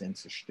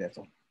represents a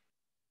shtetl.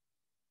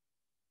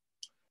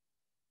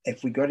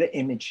 If we go to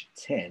image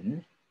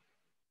 10,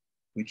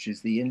 which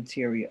is the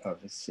interior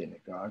of a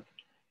synagogue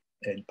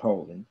in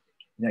Poland.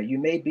 Now, you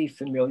may be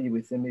familiar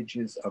with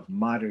images of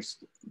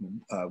modest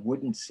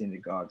wooden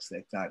synagogues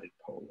that dotted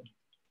Poland.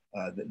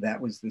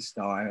 That was the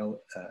style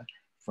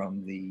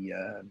from the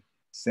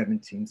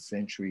 17th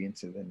century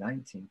into the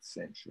 19th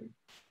century.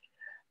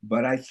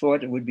 But I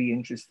thought it would be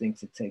interesting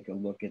to take a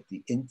look at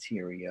the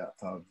interior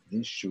of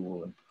this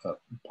shul in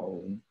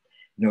Poland.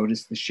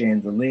 Notice the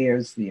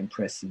chandeliers, the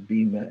impressive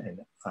bima, and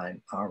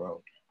an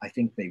aro. I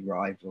think they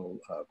rival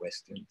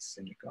Western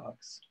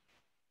synagogues.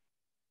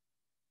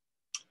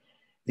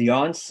 The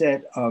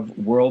onset of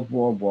World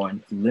War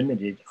I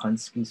limited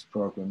Ansky's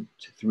program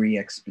to 3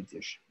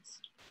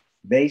 expeditions.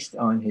 Based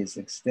on his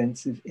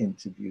extensive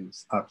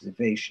interviews,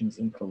 observations,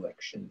 and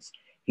collections,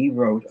 he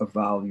wrote a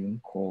volume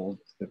called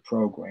The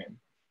Program.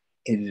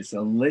 It is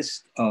a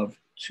list of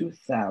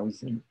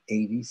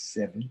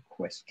 2,087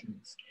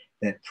 questions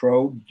that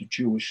probe the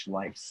Jewish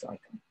life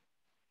cycle.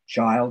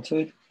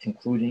 Childhood,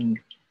 including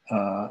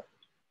the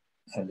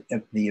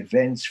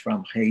events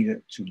from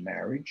Cheder to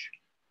marriage,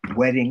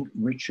 wedding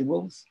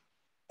rituals,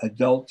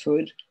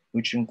 adulthood,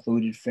 which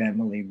included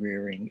family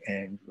rearing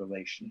and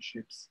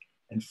relationships,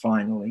 and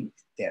finally,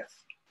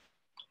 death.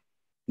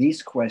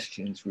 These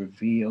questions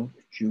reveal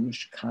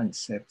Jewish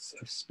concepts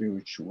of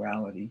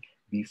spirituality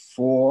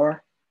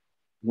before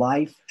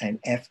life and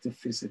after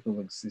physical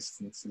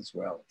existence as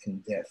well, in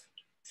death.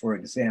 For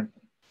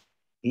example,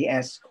 he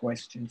asks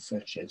questions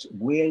such as,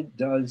 where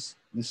does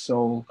the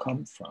soul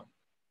come from?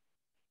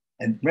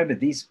 And remember,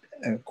 these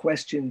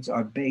questions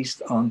are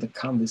based on the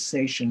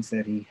conversations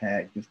that he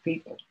had with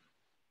people.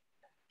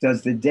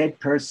 Does the dead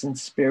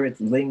person's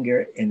spirit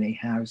linger in a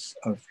house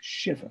of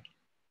Shiva?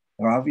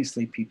 Well,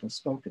 obviously, people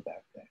spoke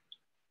about that.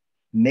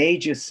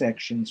 Major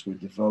sections were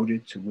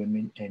devoted to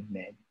women and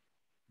men.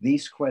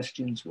 These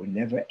questions were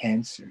never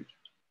answered.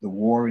 The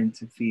war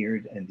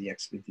interfered and the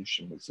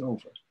expedition was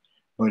over.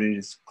 But it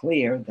is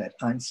clear that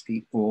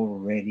Ansky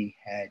already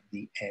had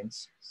the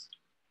answers.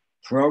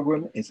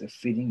 Program is a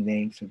fitting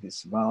name for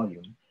this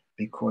volume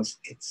because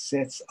it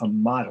sets a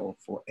model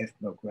for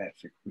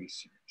ethnographic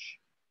research.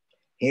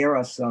 Here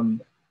are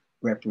some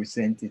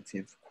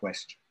representative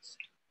questions.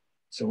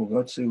 So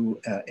we'll go to,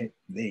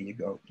 there you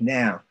go.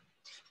 Now,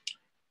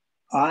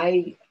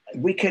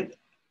 we could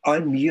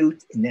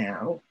unmute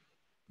now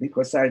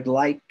because I'd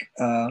like,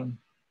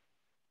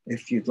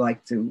 if you'd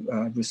like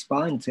to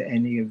respond to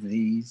any of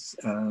these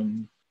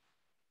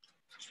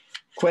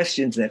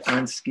questions that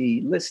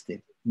Ansky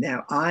listed.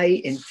 Now,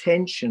 I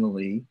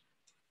intentionally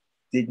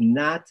did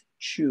not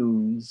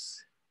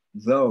choose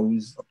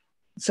those.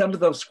 Some of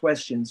those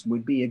questions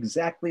would be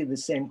exactly the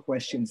same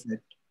questions that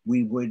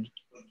we would,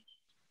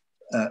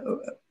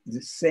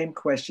 the same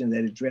question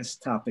that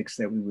addressed topics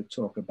that we would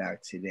talk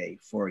about today.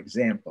 For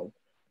example,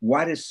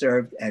 what is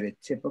served at a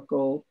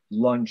typical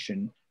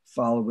luncheon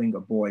following a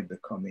boy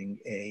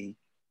becoming a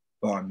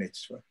bar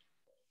mitzvah?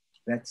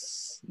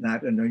 That's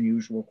not an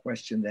unusual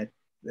question that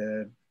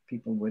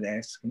people would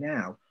ask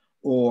now.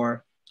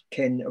 Or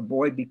can a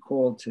boy be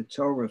called to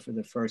Torah for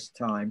the first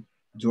time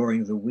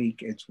during the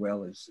week as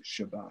well as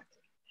Shabbat?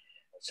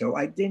 So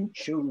I didn't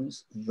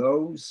choose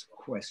those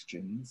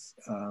questions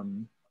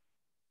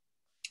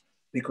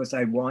because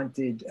I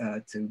wanted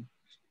to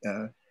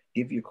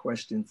give you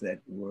questions that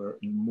were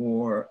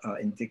more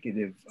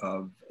indicative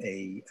of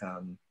a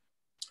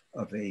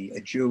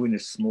Jew in a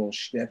small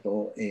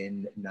shtetl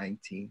in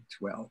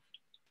 1912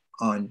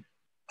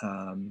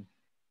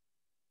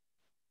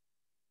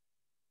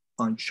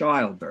 on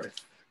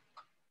childbirth.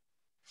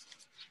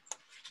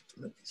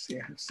 Let me see,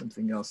 I have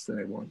something else that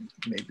I want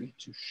maybe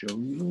to show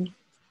you.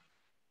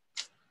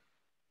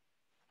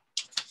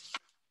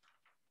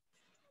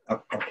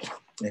 Oh, okay,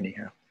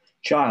 anyhow,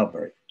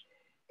 childbirth.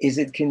 Is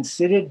it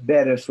considered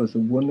better for the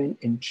woman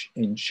in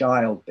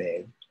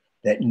childbed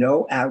that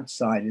no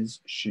outsiders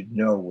should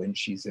know when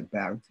she's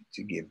about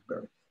to give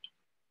birth?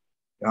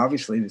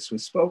 Obviously, this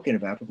was spoken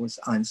about because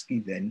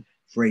Ansky then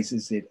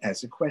phrases it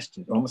as a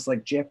question, almost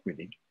like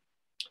Jeopardy.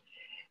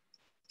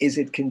 Is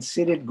it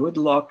considered good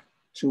luck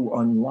to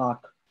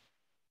unlock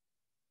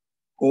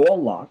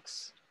all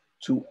locks,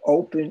 to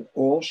open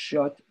all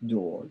shut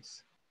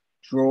doors,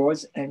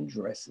 drawers and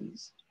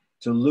dressers,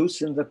 to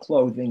loosen the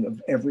clothing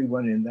of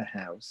everyone in the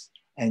house,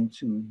 and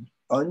to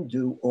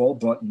undo all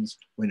buttons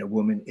when a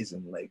woman is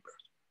in labor?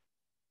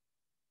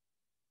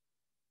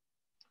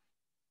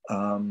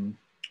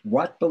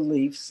 What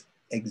beliefs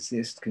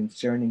exist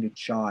concerning a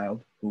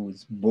child who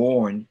is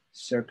born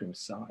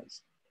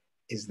circumcised?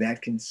 Is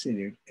that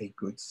considered a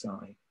good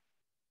sign?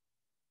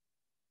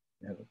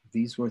 Now,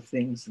 these were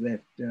things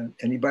that,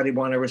 anybody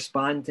want to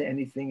respond to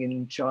anything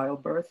in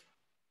childbirth?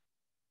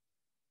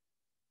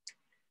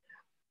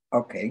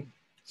 Okay,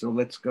 so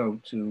let's go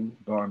to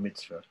bar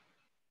mitzvah.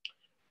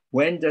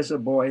 When does a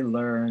boy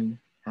learn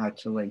how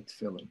to lay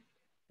tefillin?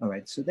 All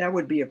right, so that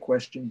would be a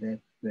question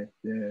that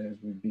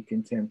would be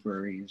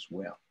contemporary as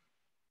well.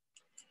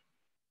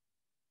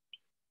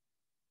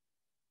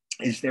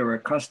 Is there a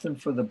custom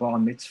for the bar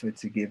mitzvah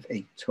to give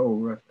a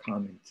Torah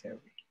commentary?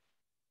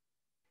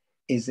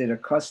 Is it a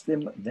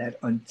custom that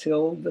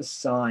until the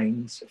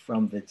signs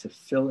from the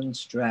tefillin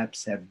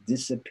straps have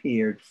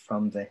disappeared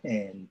from the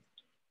hand,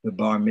 the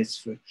bar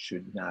mitzvah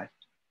should not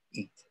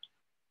eat?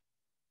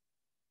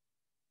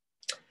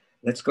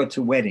 Let's go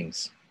to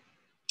weddings.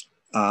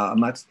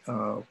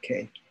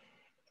 Okay.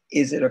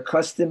 Is it a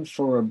custom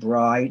for a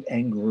bride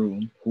and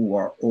groom who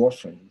are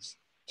orphans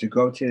to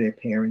go to their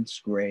parents'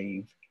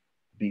 grave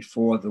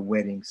before the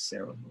wedding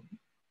ceremony?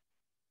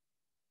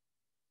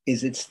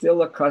 Is it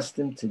still a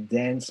custom to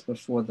dance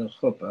before the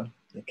chuppah,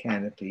 the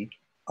canopy,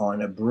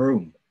 on a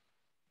broom?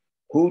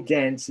 Who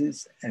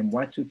dances and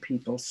what do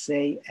people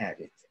say at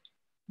it?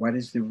 What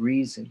is the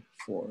reason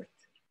for it?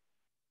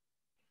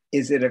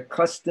 Is it a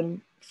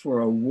custom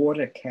for a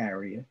water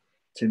carrier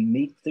to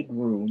meet the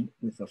groom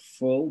with a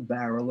full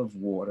barrel of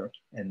water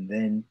and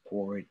then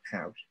pour it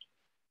out?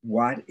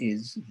 What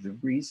is the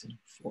reason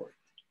for it?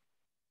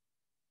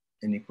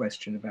 Any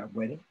question about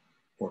wedding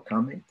or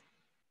comment?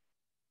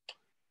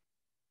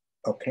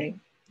 Okay,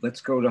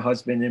 let's go to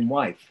husband and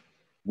wife.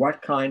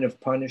 What kind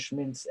of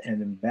punishments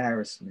and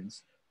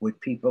embarrassments would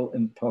people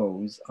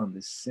impose on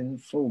the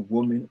sinful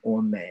woman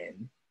or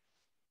man?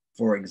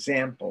 For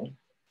example,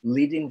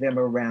 leading them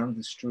around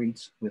the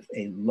streets with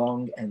a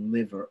lung and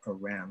liver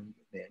around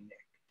their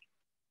neck.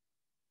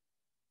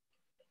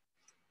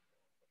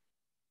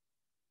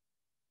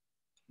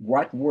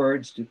 What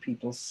words do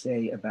people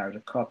say about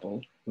a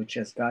couple which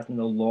has gotten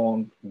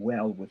along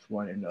well with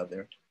one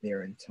another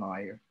their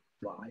entire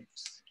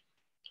lives?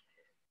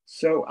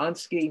 So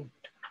Ansky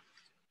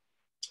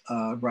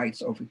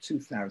writes over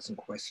 2,000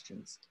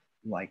 questions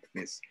like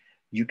this.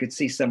 You could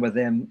see some of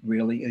them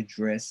really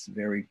address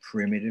very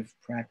primitive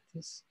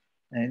practice,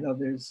 and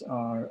others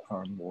are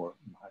more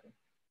modern.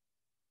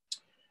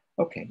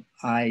 Okay,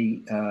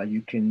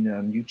 you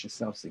can mute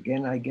yourselves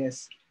again, I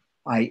guess.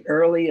 I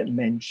earlier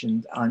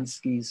mentioned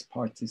Ansky's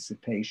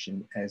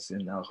participation as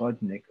an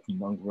narodnik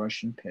among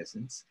Russian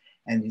peasants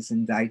and his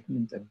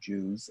indictment of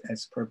Jews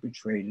as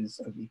perpetrators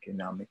of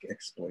economic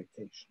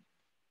exploitation,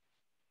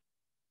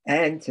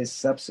 and his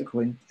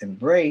subsequent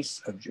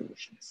embrace of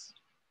Jewishness.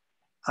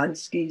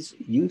 Ansky's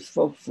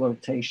youthful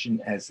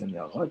flirtation as a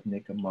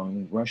narodnik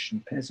among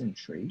Russian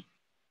peasantry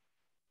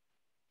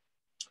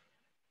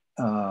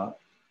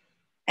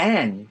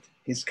and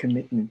his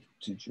commitment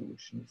to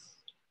Jewishness.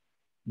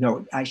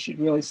 No, I should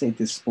really say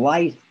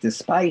despite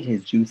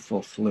his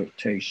youthful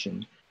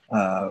flirtation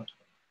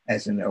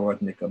as an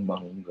narodnik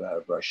among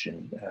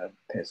Russian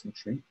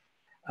peasantry,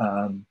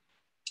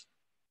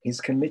 his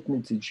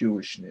commitment to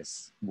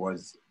Jewishness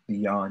was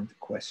beyond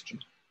question,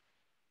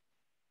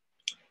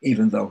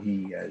 even though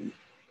he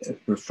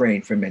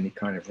refrained from any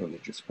kind of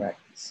religious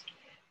practice.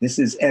 This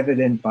is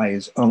evident by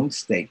his own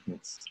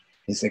statements,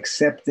 his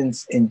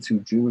acceptance into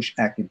Jewish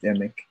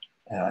academic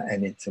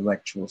and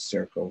intellectual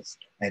circles,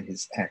 and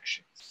his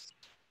actions.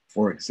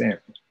 For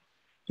example,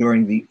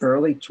 during the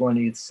early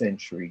 20th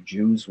century,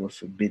 Jews were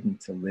forbidden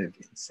to live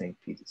in St.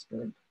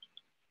 Petersburg.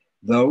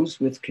 Those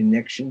with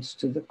connections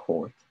to the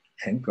court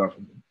and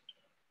government,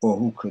 or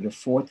who could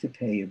afford to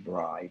pay a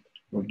bribe,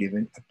 were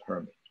given a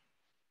permit.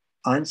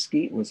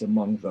 Ansky was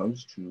among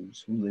those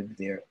Jews who lived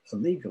there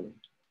illegally,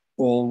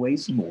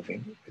 always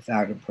moving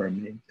without a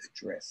permanent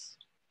address.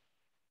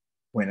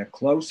 When a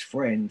close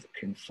friend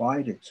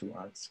confided to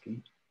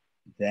Ansky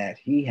that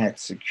he had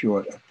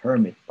secured a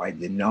permit by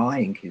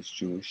denying his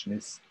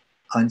Jewishness,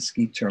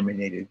 Ansky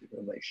terminated the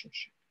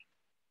relationship.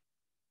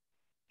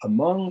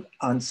 Among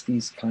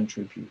Ansky's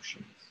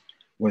contributions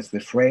was the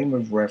frame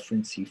of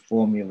reference he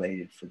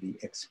formulated for the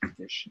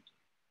expedition.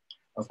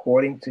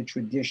 According to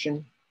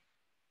tradition,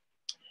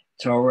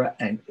 Torah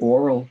and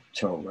oral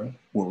Torah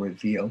were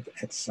revealed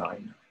at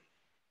Sinai.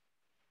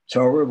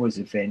 Torah was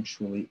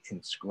eventually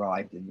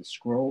inscribed in the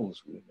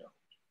scrolls we know,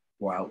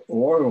 while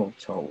oral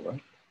Torah,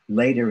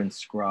 later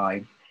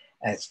inscribed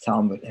as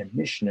Talmud and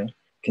Mishnah,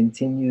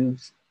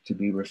 continues to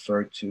be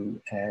referred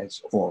to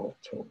as oral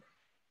Torah.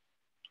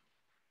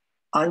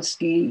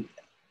 Ansky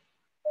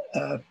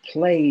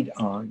played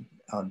on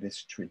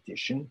this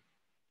tradition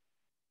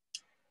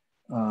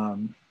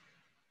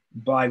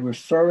by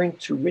referring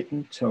to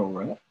written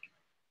Torah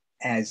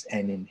as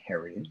an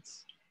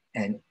inheritance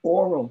and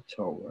oral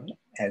Torah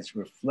as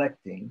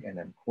reflecting, and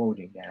I'm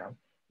quoting now,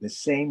 the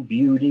same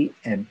beauty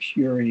and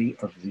purity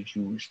of the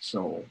Jewish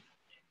soul,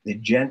 the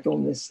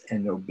gentleness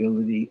and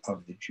nobility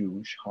of the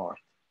Jewish heart,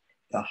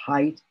 the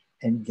height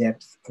and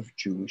depth of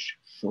Jewish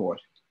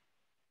thought,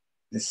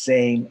 the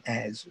same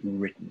as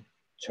written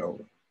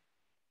Torah.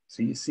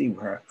 So you see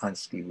where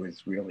Ansky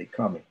was really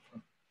coming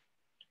from.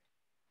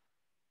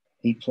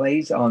 He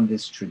plays on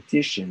this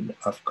tradition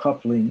of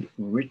coupling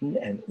written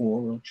and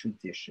oral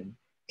tradition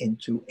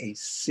into a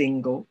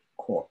single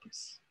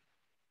corpus.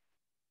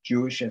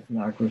 Jewish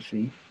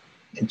ethnography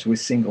into a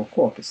single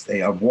corpus.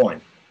 They are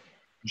one.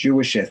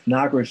 Jewish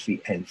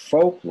ethnography and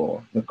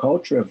folklore, the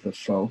culture of the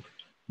folk,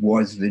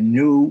 was the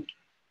new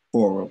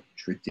oral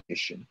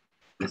tradition,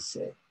 they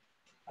say.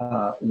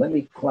 Let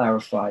me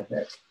clarify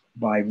that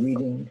by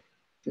reading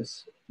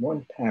just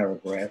one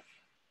paragraph,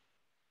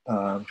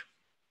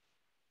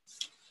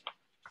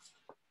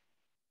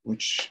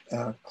 which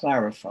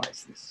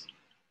clarifies this.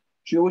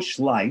 Jewish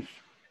life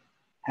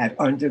had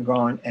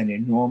undergone an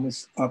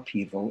enormous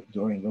upheaval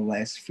during the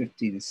last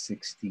 50 to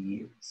 60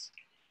 years,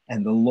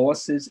 and the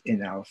losses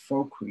in our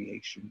folk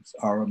creations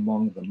are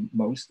among the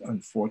most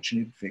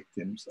unfortunate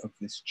victims of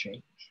this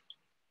change.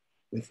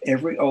 With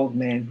every old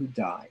man who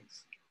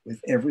dies,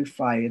 with every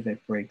fire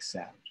that breaks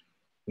out,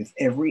 with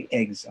every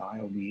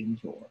exile we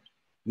endure,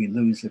 we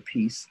lose a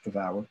piece of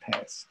our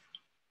past.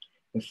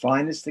 The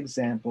finest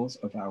examples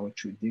of our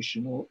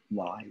traditional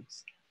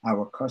lives,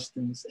 our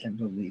customs and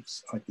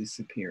beliefs are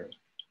disappearing.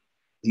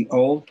 The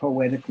old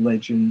poetic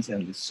legends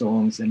and the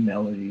songs and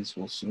melodies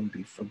will soon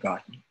be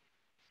forgotten.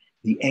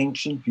 The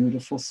ancient,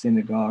 beautiful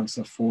synagogues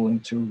are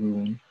falling to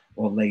ruin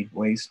or laid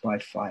waste by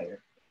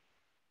fire.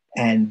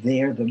 And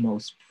there the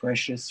most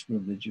precious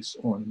religious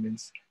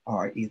ornaments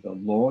are either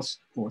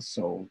lost or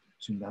sold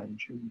to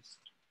non-Jews.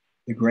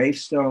 The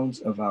gravestones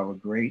of our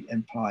great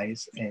and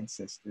pious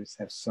ancestors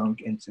have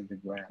sunk into the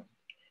ground,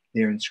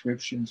 their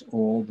inscriptions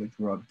all but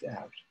rubbed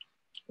out.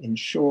 In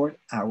short,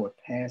 our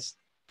past,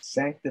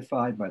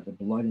 sanctified by the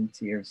blood and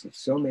tears of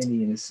so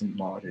many innocent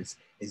martyrs,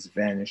 is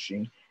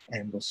vanishing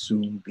and will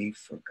soon be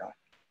forgotten.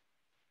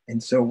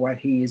 And so what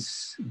he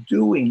is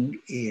doing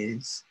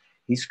is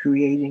he's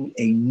creating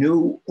a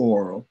new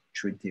oral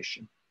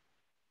tradition.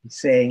 He's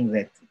saying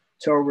that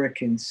Torah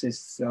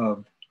consists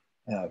of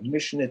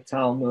Mishnah,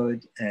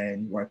 Talmud,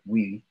 and what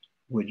we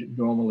would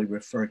normally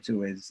refer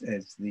to as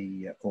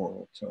the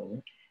oral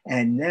Torah.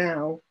 And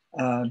now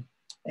a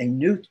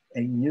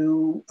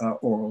new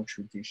oral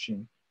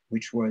tradition,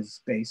 which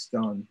was based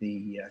on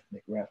the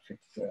ethnographic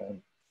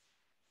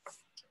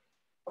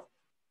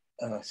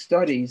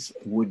studies,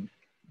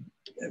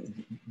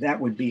 that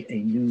would be a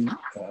new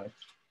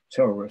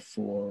Torah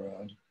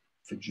for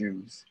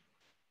Jews.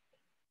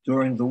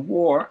 During the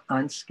war,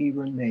 Ansky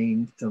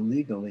remained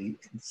illegally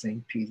in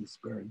St.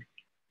 Petersburg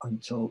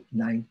until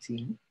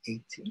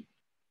 1918,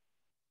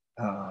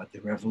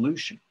 the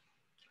revolution.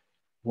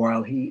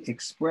 While he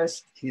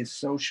expressed his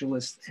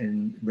socialist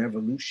and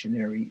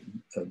revolutionary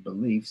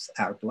beliefs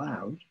out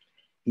loud,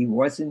 he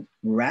wasn't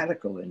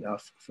radical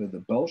enough for the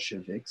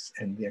Bolsheviks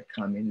and their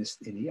communist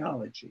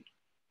ideology.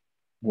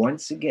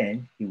 Once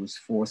again, he was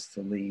forced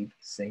to leave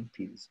St.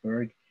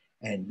 Petersburg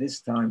and this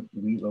time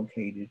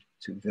relocated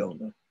to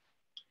Vilna.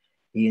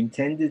 He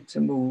intended to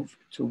move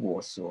to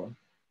Warsaw,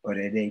 but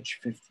at age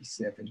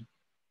 57,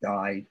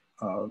 died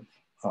of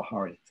a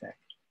heart attack.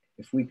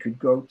 If we could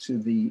go to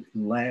the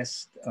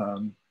last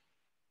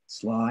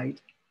slide,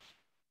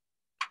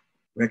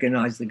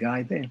 recognize the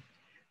guy there.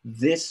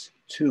 This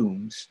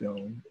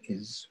tombstone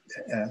is,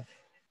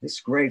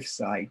 this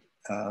gravesite,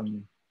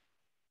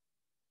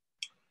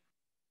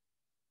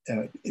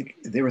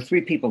 there were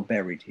three people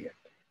buried here: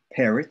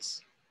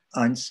 Peretz,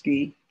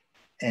 Ansky,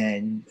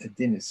 and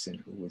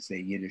Dinesen, who was a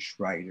Yiddish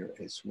writer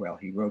as well.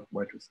 He wrote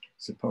what was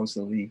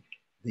supposedly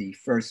the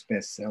first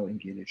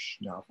best-selling Yiddish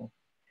novel.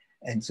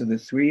 And so the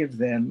three of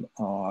them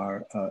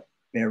are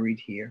buried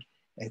here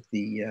at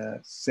the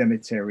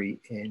cemetery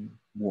in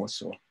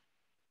Warsaw.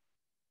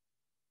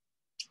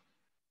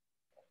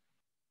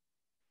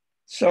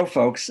 So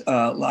folks,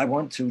 I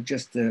want to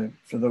just,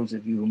 for those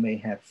of you who may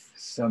have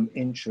some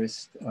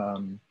interest,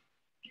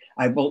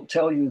 I will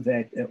tell you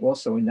that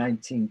also in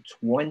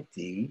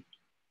 1920,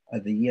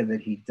 the year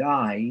that he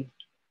died,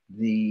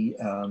 the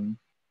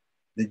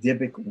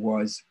Dybbuk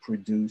was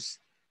produced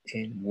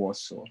in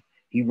Warsaw.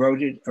 He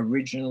wrote it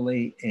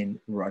originally in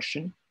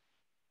Russian,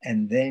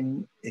 and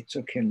then it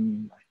took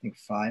him, I think,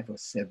 5 or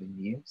 7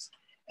 years,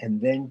 and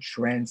then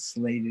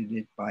translated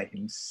it by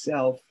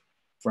himself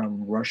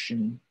from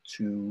Russian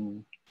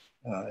to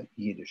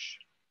Yiddish.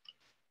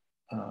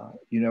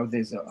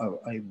 There's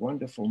a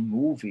wonderful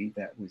movie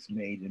that was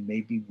made, and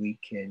maybe we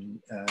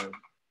can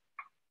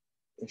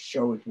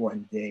show it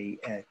one day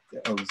at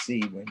OZ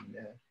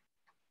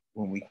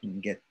when we can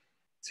get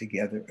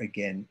together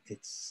again.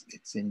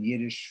 It's in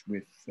Yiddish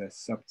with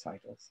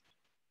subtitles.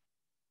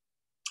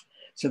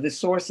 So the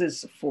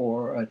sources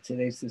for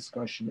today's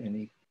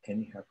discussion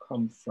anyhow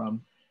come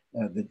from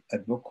a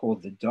book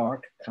called The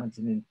Dark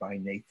Continent by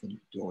Nathan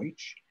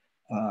Deutsch.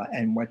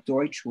 And what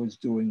Deutsch was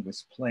doing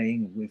was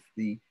playing with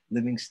the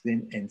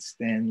Livingston and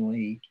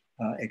Stanley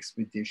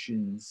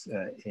expeditions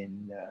in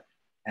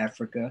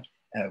Africa,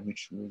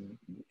 which was,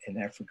 in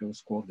Africa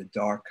was called the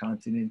Dark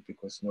Continent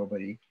because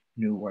nobody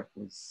knew what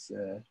was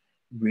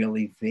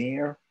really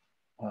there.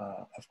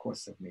 Of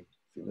course, I mean,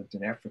 if you lived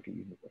in Africa,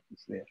 you knew what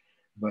was there.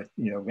 But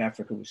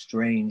Africa was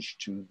strange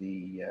to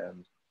the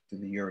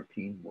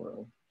European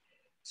world.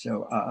 So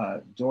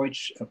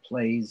Deutsch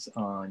plays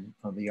on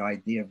the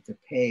idea of the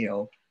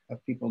Pale,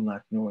 of people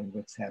not knowing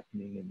what's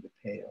happening in the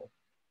Pale,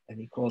 and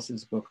he calls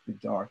his book The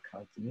Dark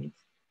Continent.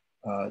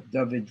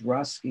 David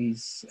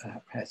Roski's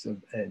has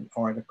an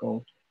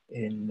article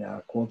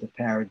called The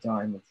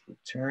Paradigm of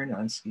Return,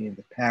 Ansky and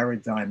the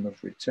Paradigm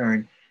of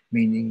Return,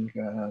 meaning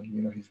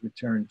his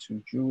return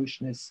to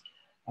Jewishness,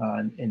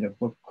 in a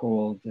book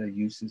called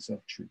Uses of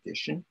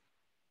Tradition.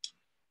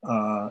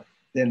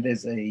 Then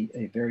there's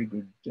a very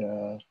good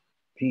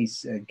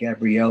piece,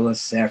 Gabriella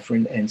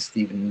Safran and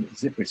Stephen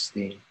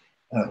Zipperstein,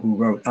 who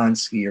wrote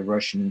Ansky, a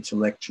Russian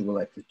intellectual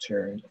at the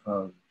turn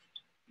of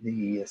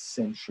the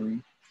century.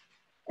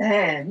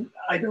 And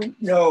I don't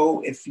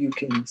know if you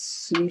can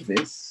see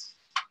this.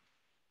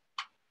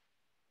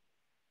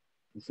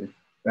 Is it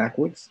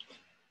backwards?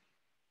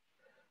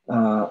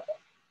 No,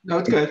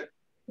 it's good.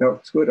 No,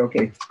 it's good.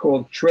 Okay, it's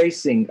called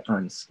Tracing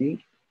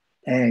Ansky,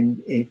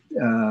 and it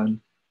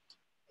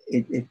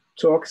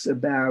talks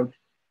about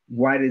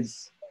what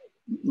is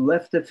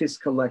left of his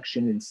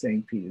collection in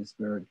St.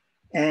 Petersburg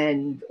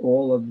and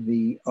all of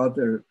the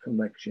other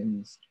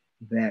collections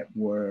that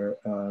were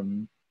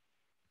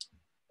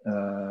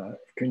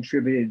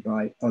contributed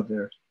by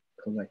other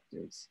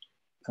collectors.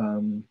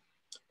 And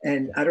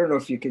I don't know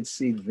if you can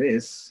see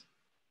this.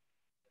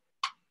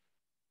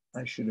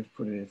 I should have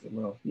put it as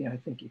well. Yeah, I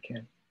think you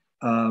can.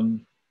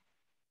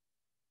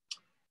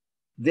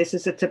 This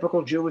is a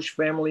typical Jewish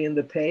family in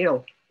the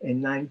Pale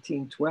in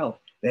 1912.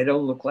 They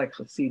don't look like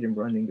Hasidim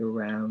running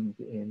around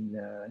in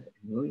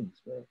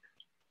Williamsburg.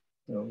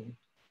 So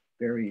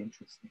very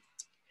interesting.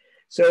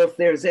 So if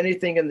there's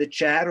anything in the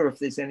chat, or if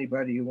there's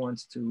anybody who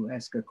wants to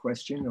ask a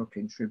question or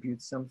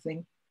contribute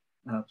something,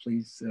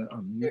 please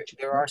unmute.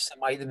 There are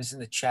some items in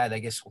the chat. I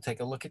guess we'll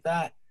take a look at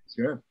that.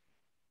 Sure.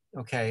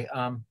 Okay.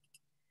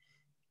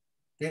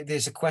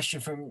 There's a question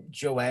from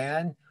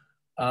Joanne.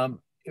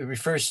 It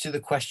refers to the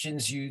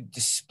questions you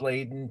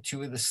displayed in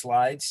 2 of the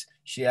slides.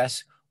 She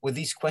asks, were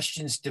these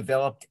questions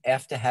developed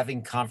after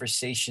having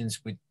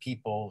conversations with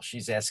people?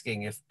 She's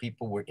asking if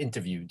people were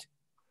interviewed.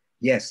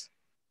 Yes.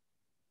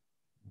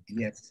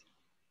 Yes.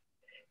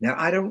 Now,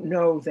 I don't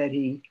know that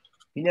he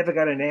never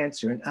got an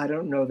answer, and I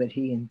don't know that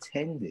he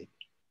intended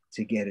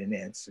to get an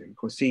answer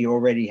because he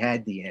already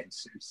had the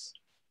answers.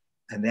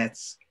 And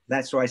that's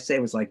why I say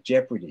it was like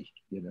Jeopardy,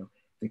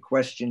 The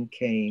question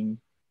came,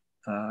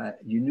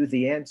 you knew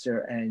the answer,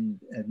 and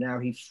now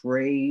he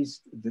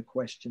phrased the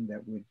question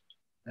that would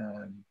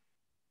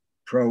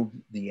probe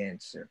the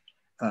answer.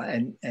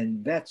 And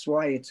that's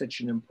why it's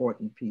such an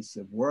important piece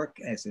of work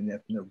as an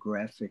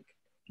ethnographic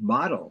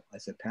model,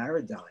 as a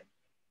paradigm,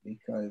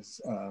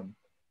 because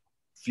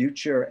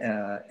future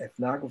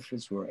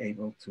ethnographers were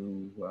able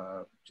to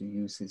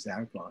use his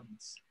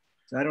outlines.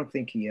 So I don't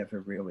think he ever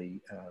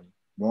really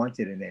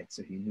wanted an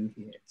answer. He knew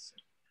the answer.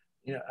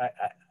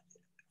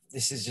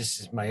 This is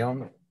just my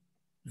own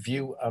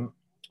view.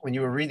 When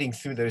you were reading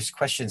through those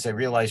questions, I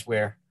realized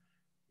where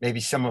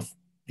maybe some of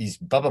these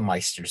Bubba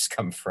Meisters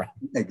come from.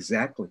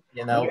 Exactly.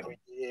 And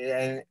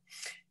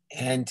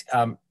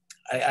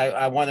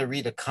I want to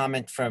read a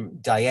comment from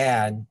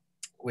Diane,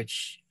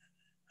 which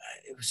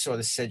sort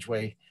of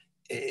segue.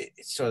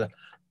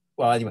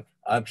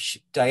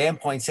 Diane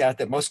points out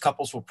that most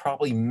couples will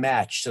probably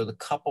match, so the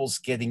couples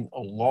getting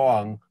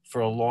along for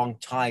a long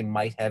time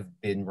might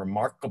have been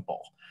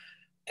remarkable.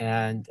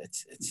 And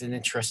it's an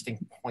interesting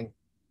point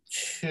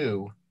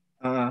too.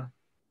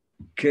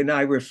 Can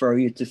I refer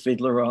you to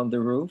Fiddler on the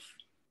Roof?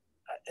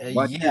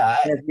 Yeah.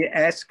 You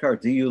asked her,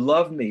 do you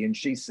love me? And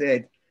she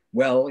said,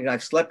 well,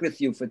 I've slept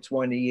with you for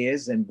 20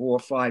 years and bore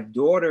 5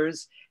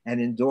 daughters and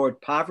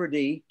endured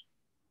poverty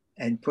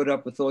and put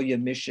up with all your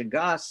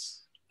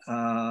mishigas.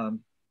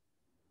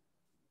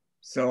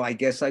 So I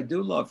guess I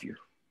do love you.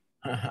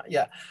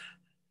 Yeah.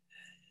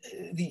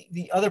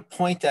 The other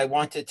point I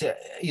wanted to,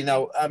 you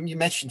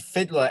mentioned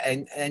Fiddler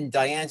and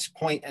Diane's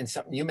point and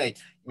something you made.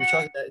 You were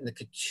talking about in the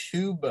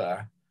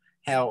ketubah,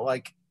 how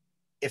like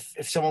if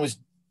someone was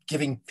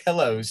giving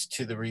pillows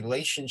to the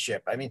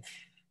relationship, I mean,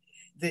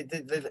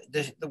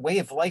 the way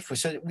of life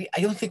was so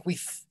I don't think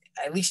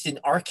at least in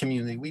our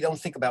community, we don't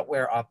think about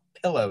where our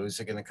pillows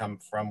are going to come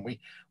from.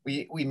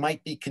 We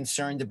might be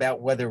concerned about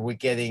whether we're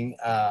getting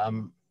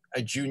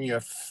a junior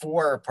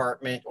 4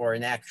 apartment or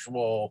an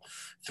actual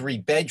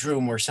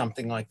 3-bedroom or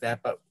something like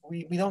that, but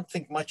we don't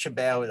think much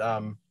about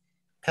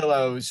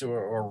pillows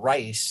or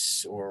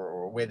rice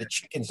or where the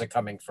chickens are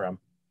coming from.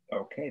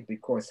 Okay,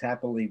 because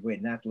happily we're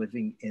not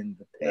living in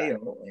the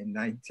Pale in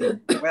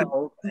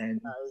 1912,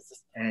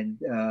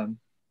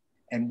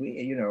 and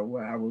we,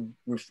 our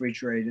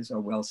refrigerators are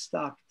well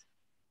stocked.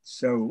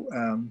 So,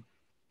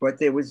 but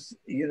there was,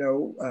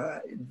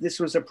 this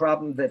was a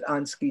problem that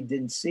Ansky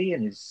didn't see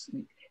in his,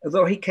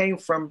 although he came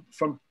from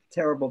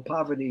terrible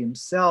poverty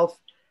himself.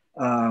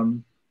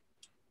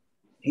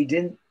 He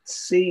didn't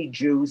see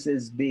Jews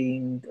as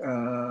being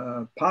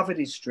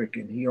poverty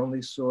stricken. He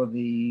only saw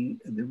the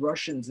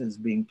Russians as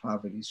being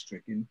poverty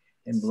stricken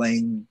and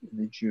blamed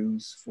the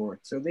Jews for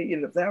it. So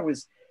that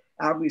was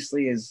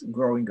obviously, as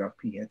growing up,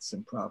 he had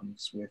some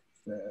problems with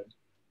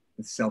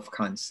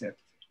self-concept.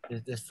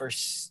 The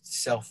first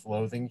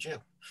self-loathing Jew.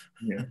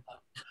 Yeah.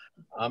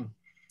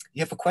 You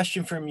have a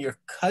question from your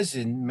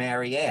cousin,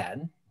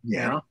 Marianne.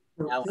 Yeah.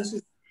 This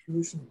is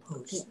Jerusalem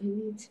Post.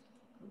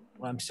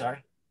 Well, I'm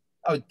sorry.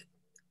 Oh,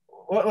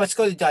 well, let's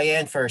go to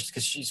Diane first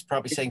because she's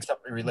probably saying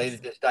something related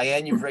to this.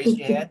 Diane, you've raised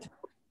your hand.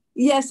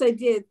 Yes, I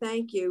did.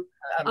 Thank you.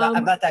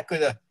 I'm not that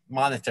good a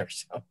monitor.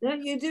 So. No,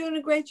 you're doing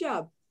a great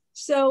job.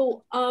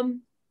 So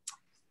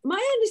my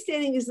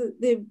understanding is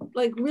that the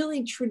like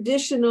really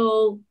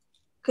traditional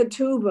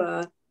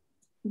ketubah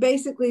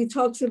basically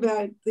talks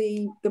about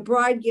the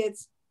bride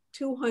gets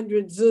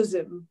 200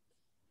 zuzim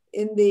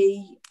in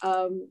the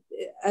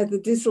at the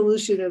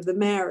dissolution of the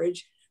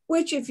marriage,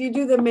 which if you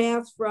do the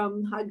math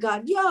from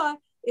Haggadah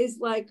is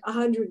like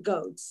 100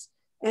 goats.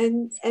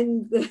 And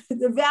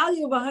the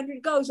value of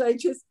 100 goats, I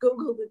just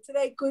Googled it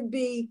today, could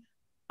be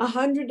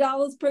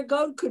 $100 per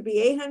goat, could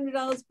be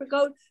 $800 per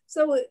goat.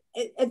 So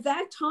at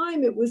that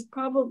time, it was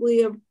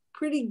probably a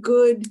pretty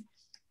good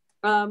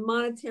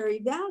monetary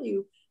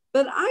value.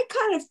 But I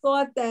kind of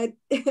thought that,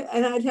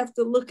 and I'd have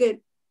to look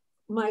at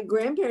my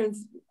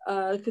grandparents'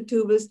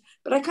 ketubahs,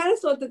 but I kind of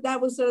thought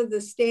that was sort of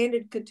the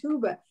standard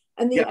ketubah.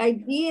 And the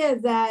idea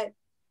that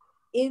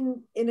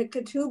in a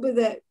ketubah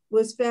that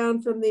was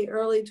found from the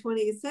early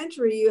 20th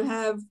century, you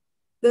have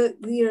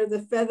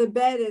the feather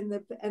bed and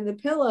the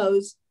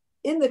pillows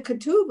in the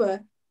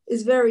ketubah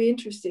is very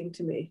interesting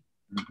to me.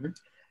 Mm-hmm.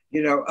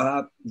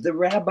 The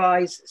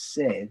rabbis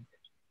said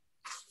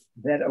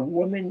that a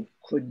woman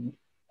could,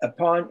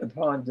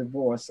 upon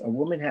divorce, a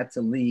woman had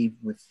to leave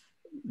with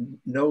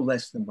no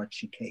less than what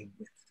she came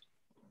with.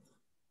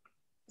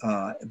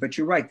 But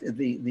you're right.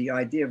 The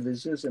idea of the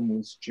zuzim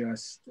was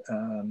just,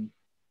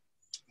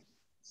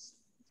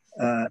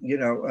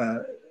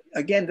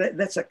 again,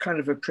 that's a kind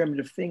of a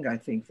primitive thing, I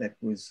think, that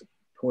was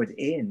put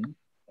in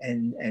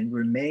and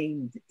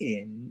remained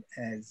in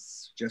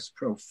as just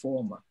pro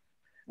forma.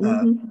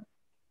 Mm-hmm.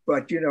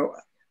 But,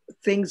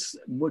 things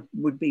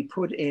would be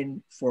put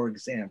in, for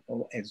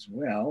example, as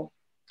well,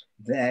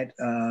 that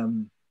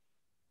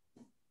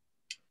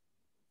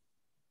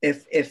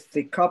if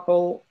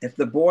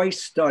the boy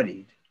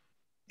studied,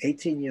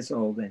 18 years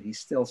old and he's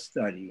still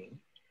studying,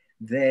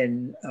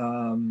 then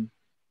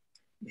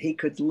he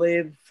could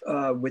live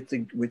with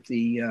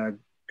the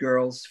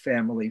girl's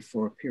family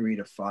for a period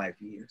of 5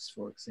 years,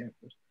 for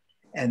example.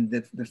 And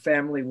the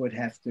family would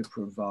have to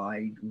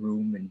provide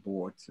room and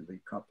board to the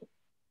couple.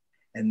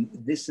 And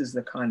this is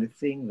the kind of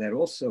thing that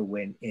also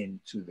went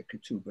into the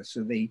ketubah.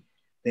 So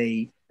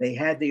they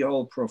had the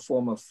old pro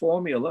forma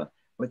formula,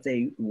 but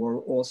they were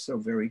also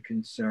very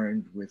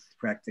concerned with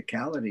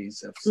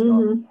practicalities of stuff.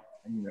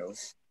 Mm-hmm.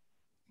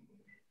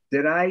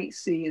 Did I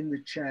see in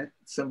the chat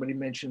somebody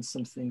mentioned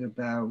something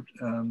about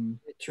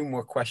 2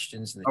 more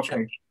questions in the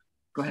chat.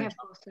 Go ahead.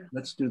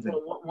 Let's do that.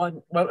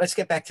 Well, let's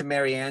get back to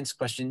Marianne's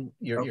question,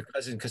 your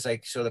cousin, because I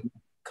sort of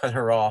cut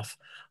her off.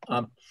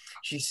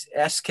 She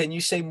asked, can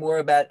you say more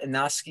about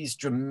Anaski's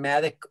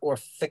dramatic or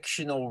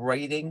fictional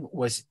writing?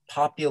 Was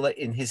popular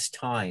in his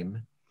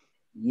time?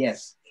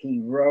 Yes, he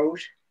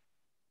wrote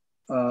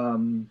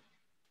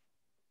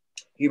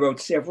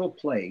several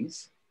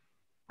plays.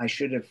 I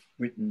should have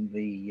written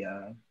the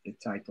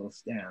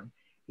titles down.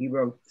 He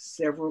wrote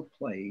several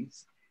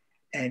plays,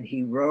 and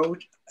he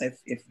wrote,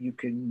 if you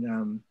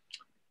can,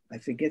 I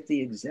forget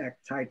the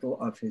exact title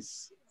of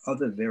his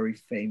other very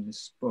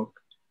famous book,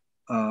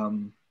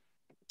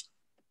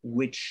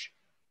 which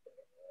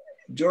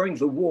during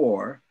the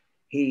war,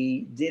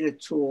 he did a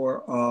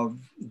tour of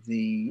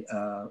the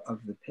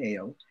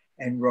Pale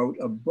and wrote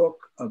a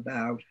book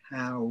about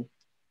how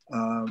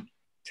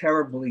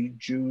terribly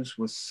Jews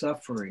were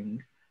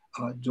suffering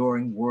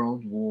during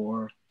World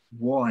War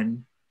I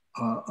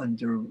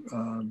under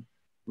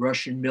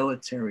Russian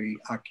military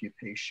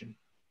occupation.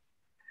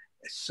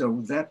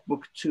 So that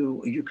book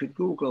too, you could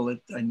Google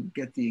it and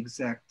get the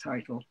exact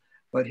title,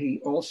 but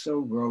he also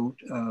wrote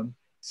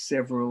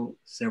several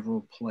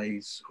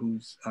plays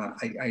whose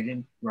I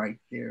didn't write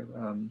the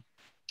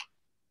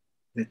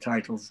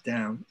titles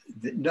down.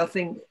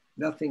 Nothing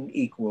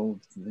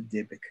equaled the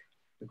Dybbuk,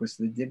 because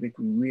the Dybbuk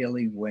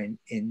really went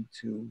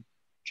into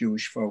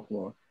Jewish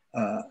folklore.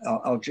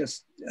 I'll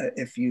just,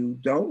 if you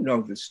don't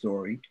know the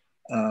story,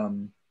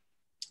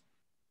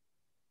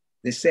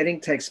 the setting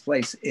takes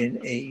place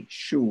in a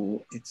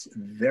shul. It's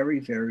very,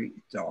 very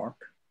dark.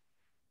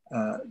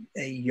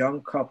 A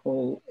young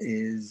couple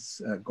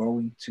is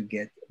going to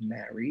get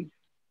married.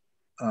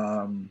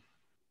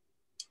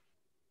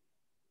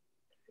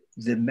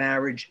 The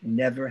marriage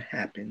never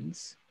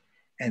happens,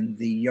 and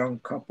the young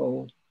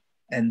couple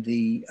and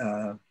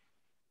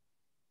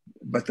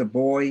but the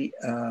boy,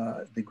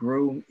 the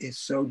groom, is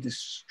so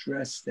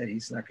distressed that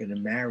he's not going to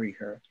marry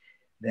her,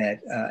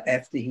 that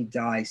after he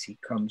dies, he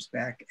comes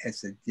back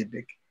as a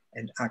Dybbuk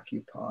and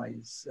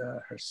occupies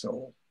her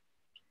soul.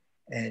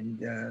 And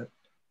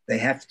they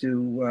have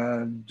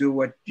to do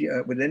what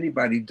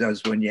anybody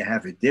does when you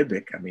have a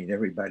Dybbuk. I mean,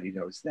 everybody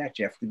knows that.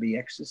 You have to be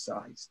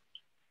exorcised.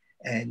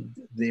 And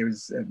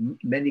there's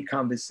many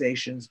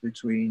conversations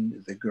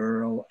between the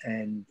girl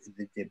and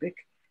the Dybbuk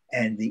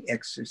and the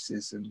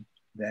exorcism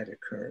that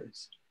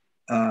occurs.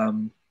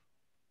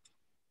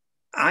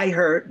 I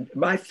heard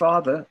my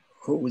father,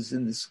 who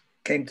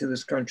came to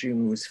this country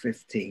when he was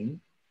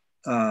 15,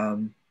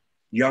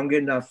 young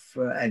enough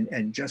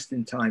and just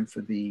in time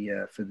for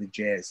the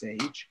jazz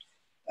age,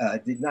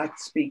 did not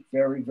speak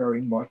very,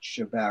 very much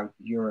about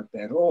Europe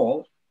at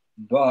all,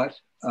 but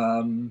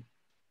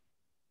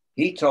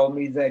he told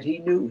me that he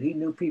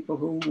knew people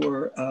who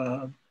were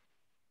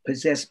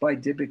possessed by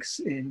Dybbuks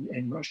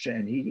in Russia,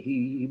 and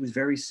he was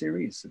very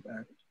serious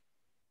about it.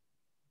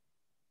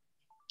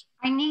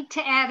 I need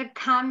to add a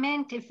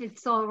comment, if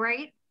it's all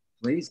right.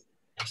 Please.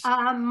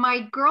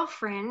 My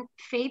girlfriend,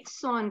 Faith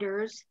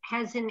Saunders,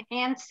 has an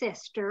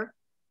ancestor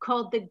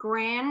called the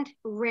Grand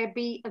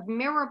Rebbe of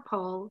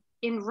Miropol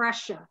in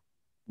Russia.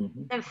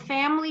 Mm-hmm. The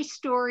family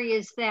story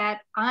is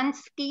that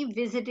Ansky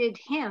visited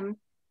him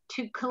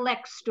to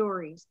collect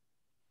stories.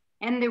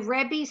 And the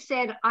Rebbe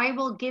said, I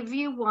will give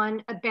you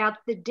one about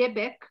the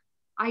Dybbuk.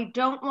 I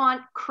don't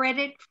want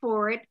credit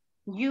for it.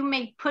 You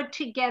may put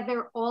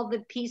together all the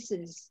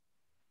pieces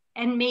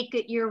and make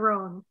it your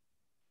own.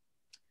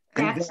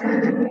 Yes, I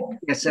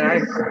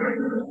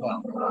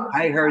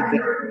heard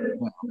that.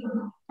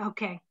 Well,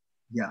 okay.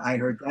 Yeah, I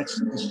heard that's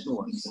the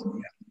source.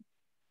 Yeah.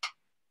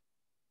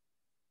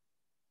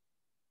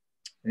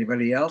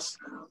 Anybody else?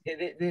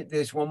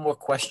 There's one more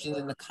question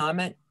in the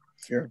comment.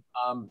 Sure.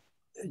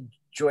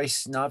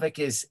 Joyce Novick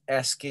is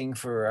asking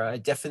for a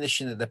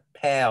definition of the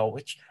Pale,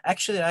 which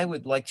actually I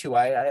would like to.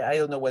 I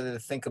don't know whether to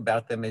think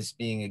about them as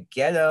being a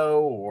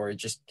ghetto or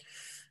just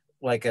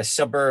like a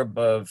suburb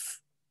of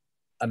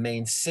a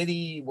main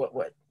city.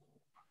 What?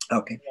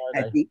 Okay.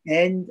 At the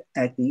end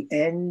of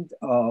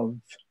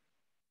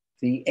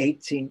the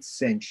 18th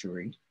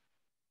century,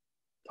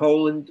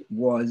 Poland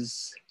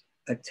was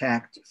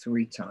attacked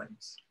 3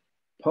 times.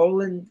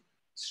 Poland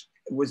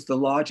was the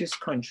largest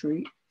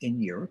country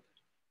in Europe,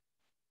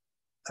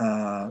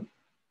 but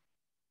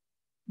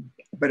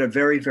a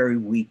very, very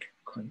weak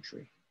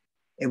country.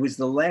 It was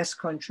the last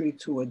country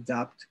to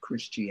adopt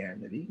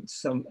Christianity.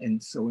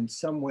 And so in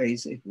some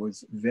ways it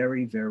was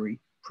very, very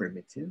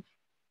primitive.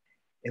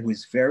 It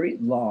was very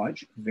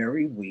large,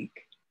 very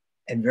weak,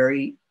 and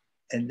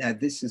now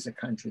this is a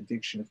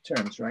contradiction of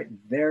terms, right?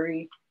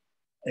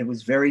 It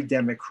was very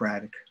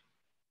democratic,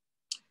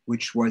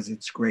 which was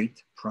its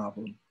great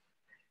problem.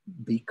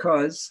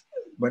 Because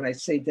when I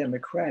say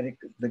democratic,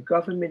 the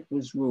government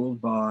was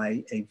ruled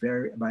by a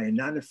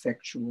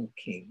non-effectual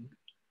king,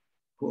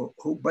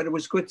 but it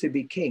was good to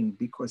be king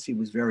because he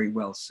was very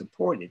well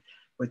supported.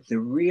 But the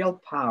real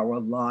power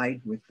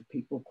lied with the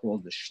people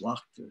called the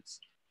Schlachters.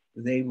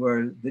 They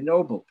were the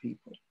noble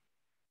people.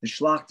 The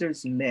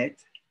Schlachters met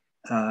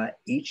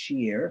each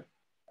year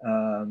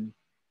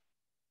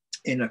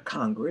in a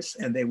Congress,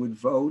 and they would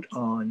vote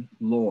on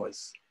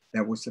laws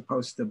that were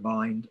supposed to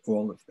bind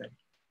all of them.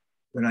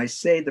 When I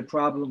say the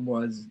problem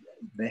was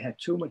they had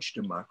too much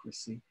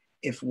democracy,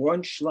 if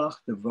one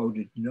Schlachter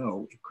voted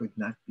no, it could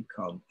not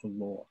become a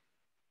law.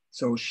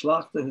 So a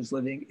Schlachter who's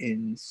living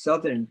in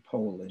southern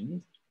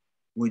Poland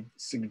would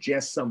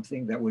suggest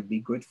something that would be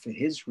good for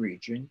his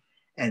region,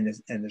 and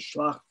the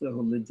Schlachter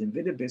who lived in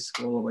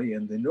Vitebsk all the way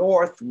in the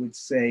north would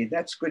say,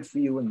 that's good for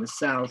you in the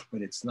south,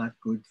 but it's not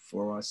good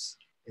for us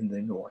in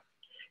the north.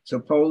 So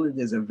Poland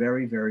is a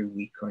very, very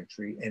weak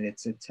country, and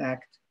it's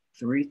attacked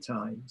 3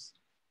 times,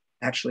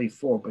 actually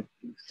 4, but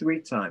 3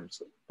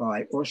 times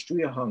by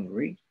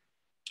Austria-Hungary,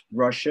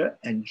 Russia,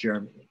 and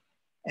Germany.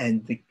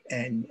 And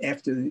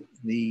after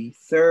the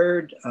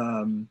third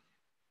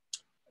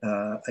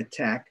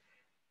attack,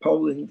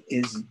 Poland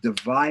is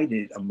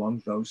divided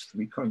among those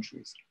 3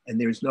 countries, and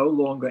there's no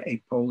longer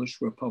a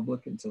Polish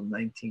republic until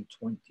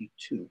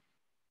 1922.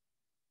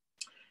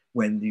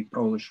 when the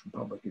Polish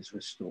Republic is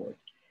restored.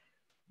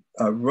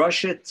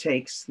 Russia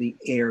takes the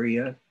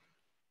area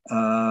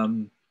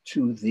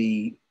to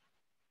the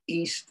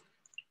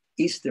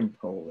eastern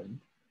Poland,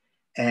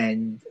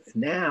 and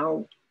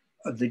now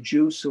the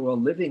Jews who are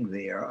living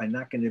there are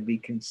not going to be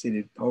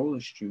considered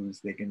Polish Jews,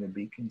 they're going to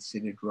be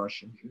considered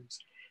Russian Jews.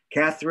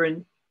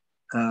 Catherine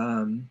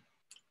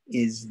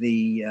is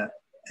the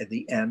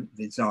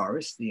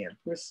czarist, the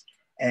empress,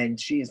 and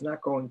she is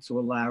not going to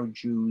allow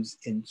Jews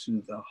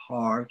into the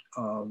heart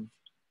of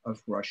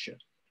Russia.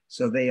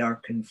 So they are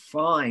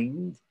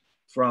confined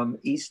from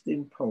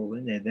Eastern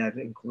Poland, and that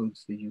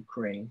includes the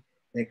Ukraine.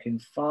 They're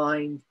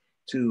confined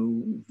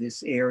to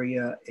this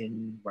area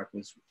in what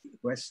was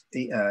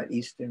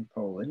Eastern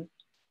Poland,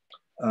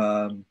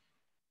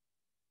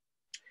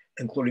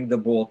 including the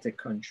Baltic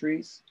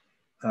countries,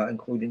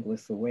 including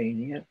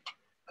Lithuania.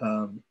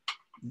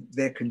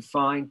 They're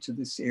confined to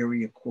this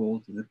area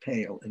called the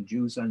Pale, and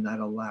Jews are not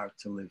allowed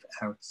to live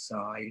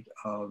outside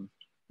of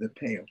the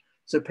Pale.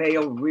 So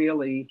Pale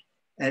really,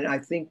 and I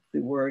think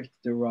the word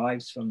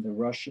derives from the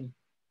Russian,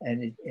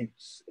 and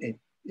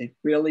it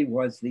really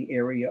was the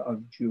area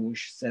of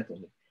Jewish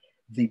settlement.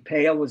 The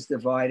Pale was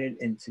divided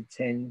into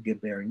 10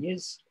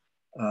 gubernias,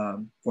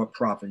 or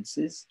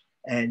provinces,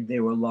 and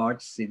there were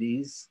large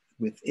cities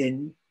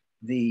within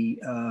the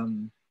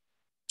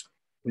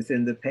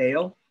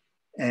Pale,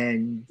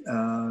 and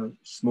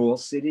small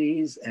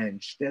cities and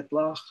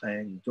Städtlach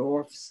and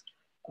Dorfs.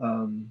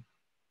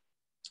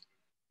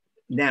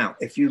 Now,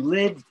 if you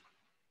lived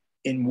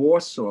in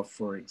Warsaw,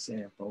 for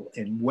example,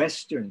 in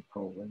Western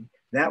Poland,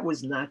 that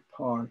was not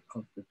part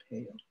of the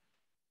Pale.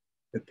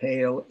 The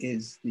Pale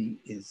is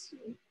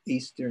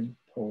Eastern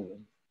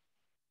Poland.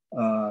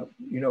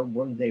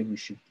 One day we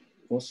should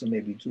also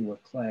maybe do a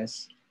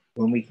class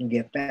when we can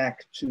get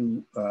back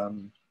to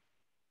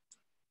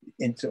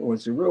into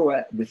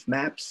Ozerua with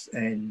maps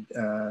and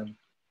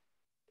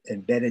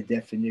better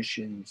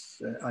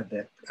definitions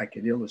that I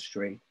could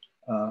illustrate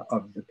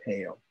of the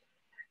Pale.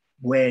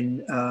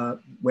 When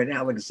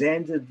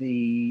Alexander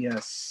the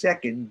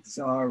Second,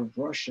 Tsar of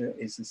Russia,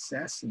 is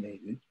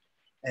assassinated,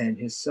 and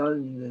his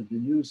son, the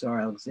new Tsar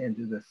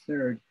Alexander the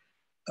Third,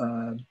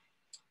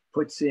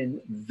 puts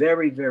in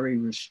very, very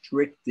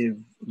restrictive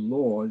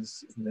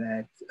laws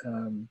that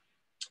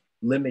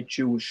limit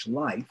Jewish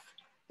life.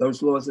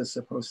 Those laws are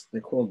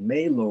they're called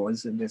May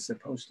laws, and they're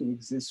supposed to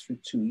exist for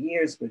 2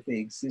 years, but they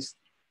exist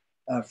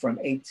from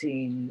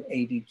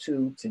 1882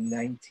 to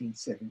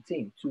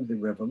 1917, to the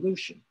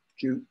revolution.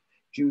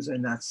 Jews are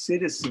not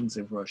citizens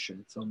of Russia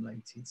until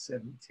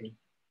 1917.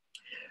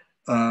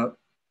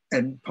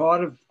 And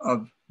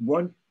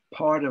one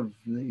part of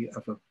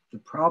the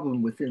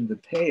problem within the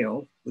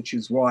Pale, which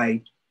is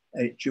why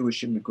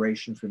Jewish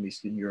immigration from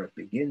Eastern Europe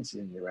begins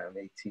in around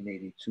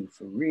 1882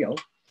 for real.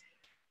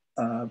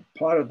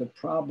 Part of the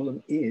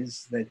problem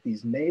is that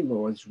these May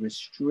laws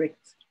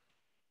restrict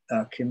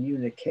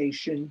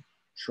communication,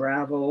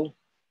 travel,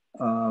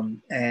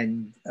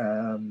 and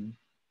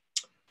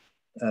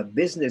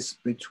business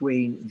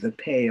between the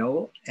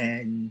Pale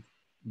and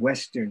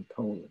Western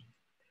Poland.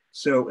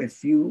 So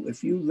if you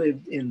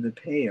lived in the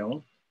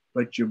Pale,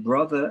 but your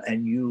brother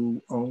and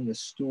you own a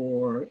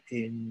store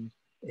in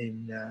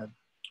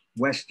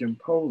Western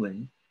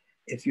Poland,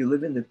 if you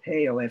live in the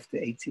Pale after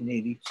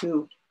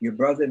 1882, your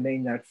brother may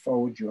not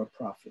forward your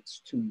profits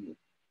to you.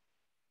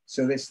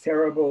 So there's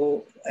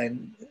terrible,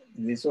 and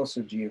there's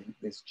also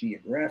this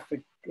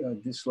geographic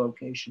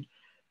dislocation,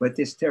 but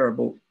there's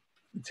terrible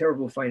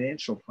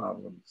financial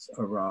problems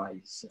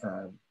arise.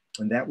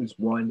 And that was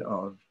one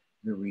of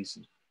the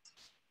reasons.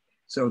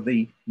 So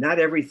not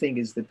everything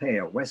is the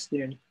Pale.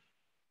 Western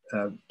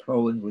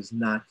Poland was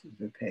not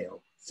the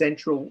Pale.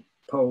 Central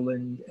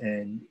Poland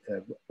and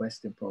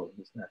Western Poland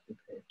was not the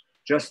Pale.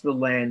 Just the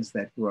lands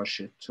that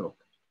Russia took.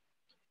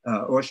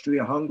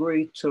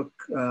 Austria-Hungary took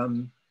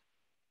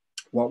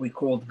what we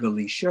called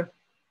Galicia.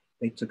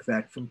 They took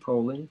that from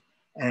Poland,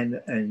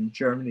 and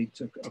Germany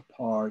took a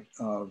part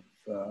of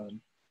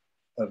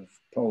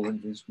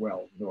Poland as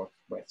well,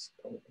 northwest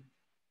Poland.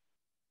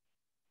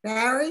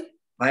 Barry?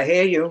 I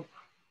hear you.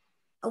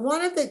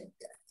 One of the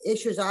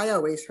issues I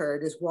always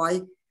heard is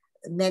why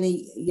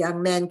many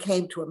young men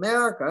came to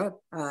America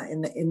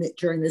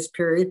during this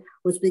period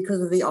was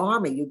because of the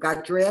Army. You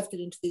got drafted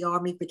into the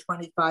Army for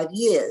 25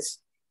 years.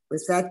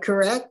 Was that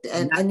correct?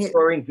 And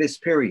during this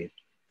period,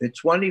 the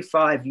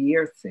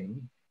 25-year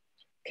thing,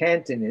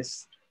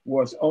 Cantonists,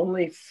 was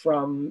only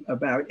from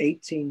about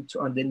 18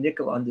 to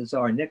under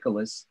Tsar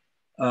Nicholas.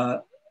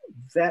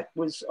 That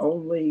was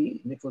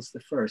only Nicholas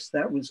I.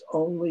 That was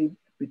only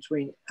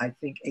between, I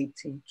think,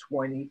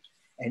 1820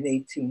 and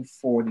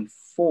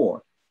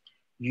 1844.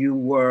 You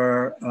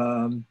were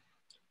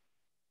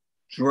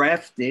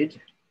drafted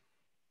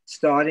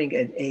starting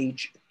at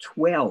age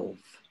 12.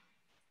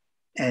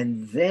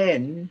 And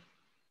then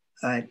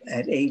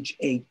at age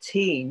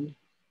 18,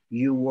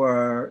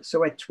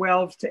 so at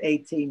 12 to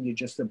 18, you're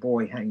just a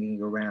boy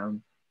hanging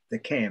around the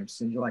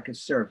camps and you're like a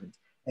servant.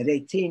 At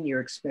 18,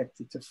 you're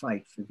expected to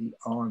fight for the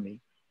army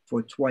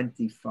for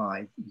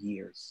 25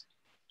 years.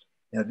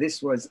 Now,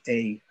 this was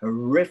a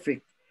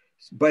horrific,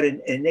 but in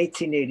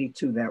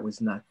 1882, that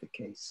was not the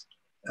case.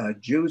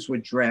 Jews were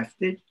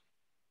drafted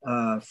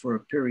for a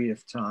period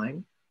of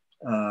time,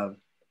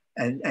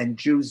 and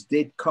Jews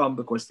did come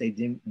because they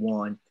didn't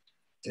want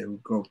to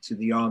go to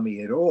the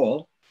army at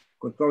all.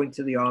 But going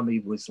to the army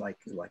was like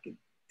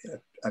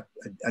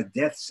a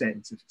death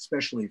sentence,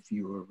 especially if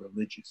you were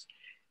religious.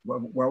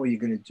 What were you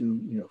going to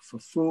do? You know, for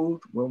food?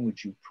 When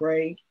would you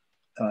pray?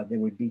 There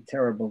would be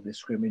terrible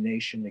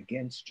discrimination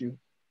against you.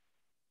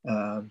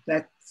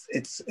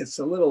 It's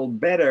a little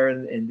better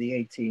in the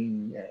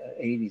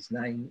 1880s,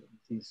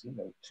 90s,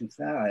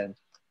 2000,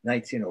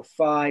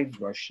 1905,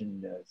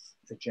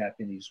 the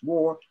Japanese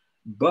War.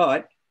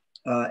 But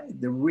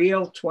the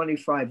real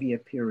 25-year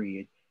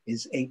period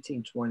is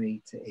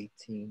 1820 to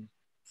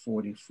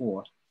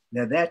 1844.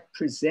 Now that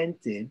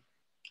presented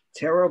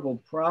terrible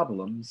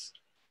problems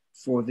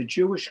for the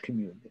Jewish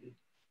community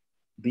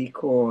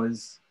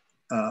because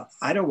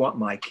I don't want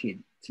my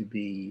kid to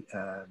be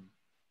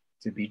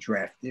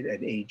drafted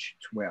at age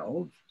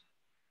 12.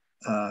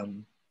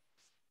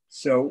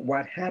 So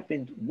what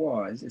happened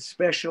was,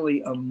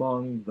 especially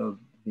among the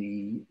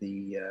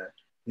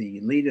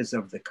leaders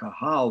of the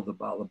Kahal, the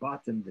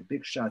Balabatim, the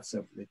big shots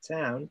of the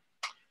town,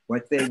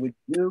 what they would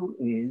do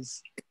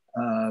is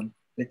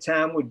the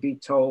town would be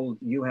told,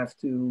 you have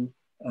to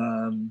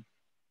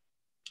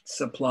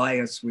supply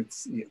us with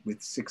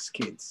 6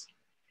 kids.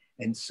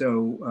 And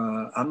so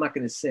I'm not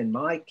going to send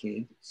my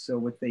kid. So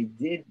what they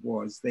did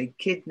was they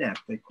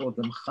kidnapped, they called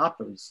them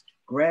choppers,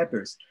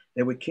 grabbers.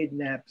 They would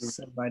kidnap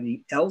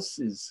somebody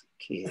else's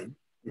kid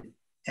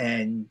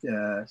and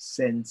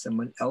send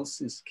someone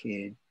else's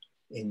kid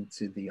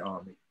into the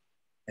army.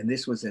 And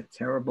this was a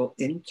terrible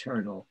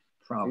internal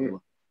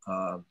problem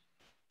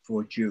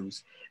for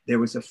Jews. There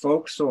was a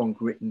folk song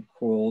written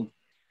called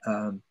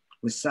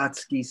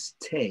Wyssocki's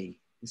Tea.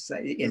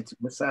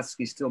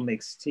 Wysocki still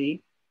makes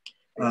tea.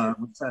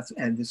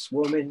 And this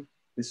woman,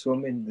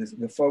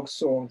 the folk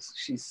songs,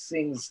 she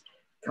sings,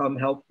 "Come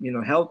help me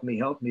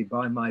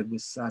buy my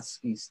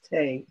Wysocki's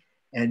tea,"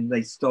 and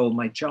they stole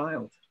my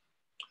child.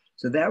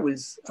 So that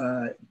was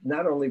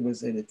not only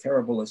was it a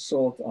terrible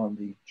assault on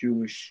the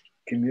Jewish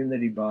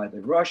community by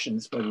the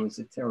Russians, but it was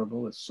a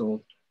terrible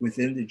assault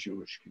within the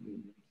Jewish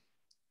community.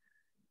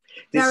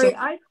 Harry,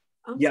 I'm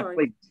yeah, sorry.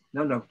 Please.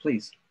 No,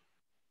 please.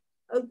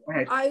 Go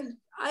ahead.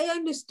 I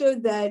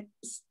understood that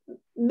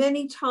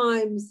many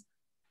times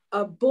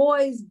a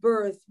boy's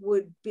birth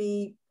would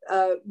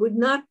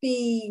not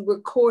be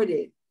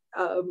recorded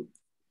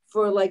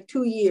for like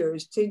 2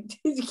 years to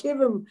give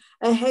him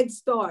a head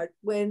start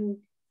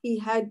when he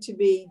had to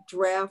be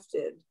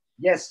drafted.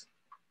 Yes,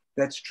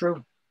 that's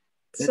true.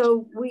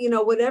 So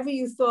whatever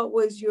you thought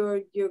was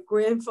your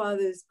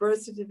grandfather's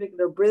birth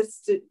certificate or birth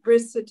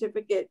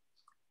certificate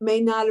may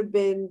not have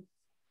been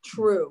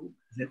true.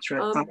 That's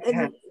right.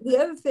 And the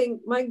other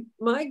thing,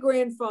 my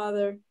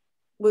grandfather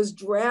was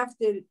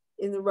drafted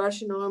in the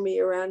Russian army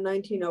around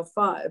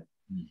 1905.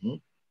 Mm-hmm.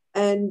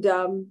 And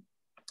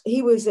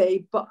he was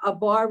a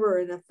barber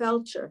and a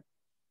felcher.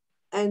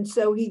 And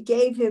so he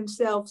gave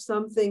himself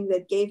something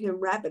that gave him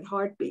rapid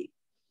heartbeat.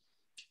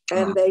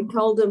 And they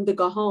told him to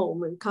go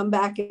home and come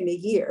back in a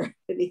year.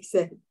 And he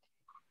said,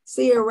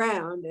 see you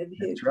around. And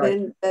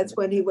then that's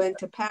when he went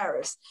to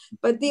Paris.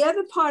 But the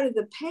other part of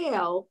the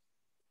Pale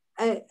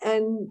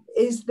and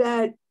is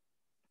that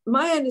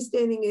my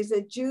understanding is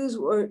that Jews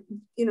were,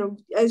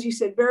 as you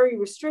said, very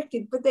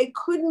restricted, but they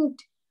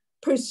couldn't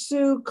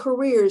pursue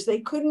careers. They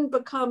couldn't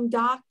become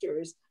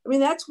doctors. I mean,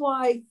 that's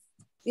why,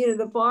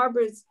 the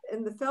barbers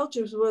and the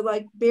felchers were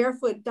like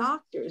barefoot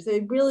doctors.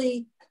 They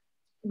really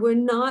were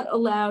not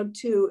allowed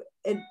to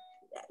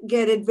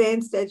get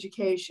advanced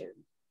education.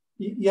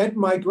 Yet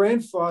my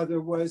grandfather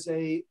was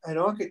an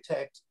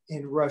architect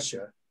in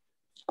Russia.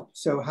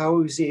 So how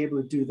was he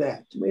able to do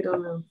that? We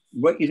don't know.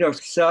 What it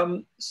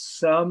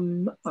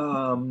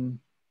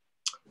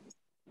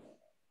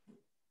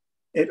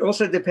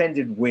also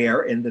depended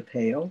where in the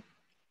Pale.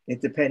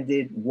 It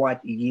depended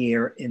what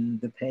year in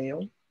the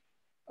Pale.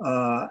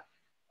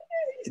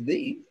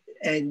 The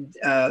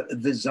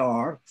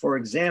Tsar, for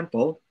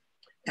example,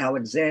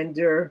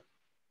 Alexander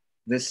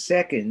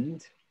II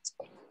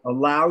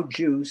allowed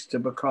Jews to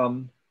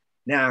become.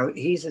 Now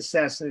he's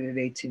assassinated in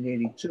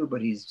 1882,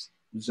 but he's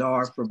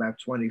Tsar for about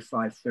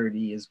 25, 30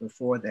 years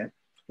before that.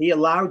 He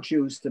allowed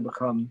Jews to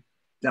become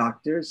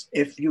doctors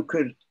if you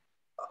could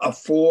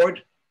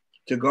afford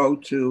to go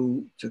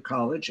to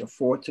college,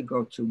 afford to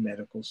go to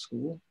medical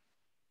school.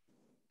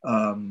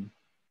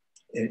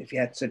 If you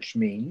had such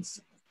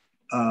means,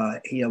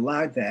 he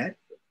allowed that,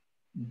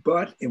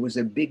 but it was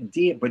a big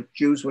deal. But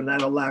Jews were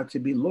not allowed to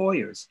be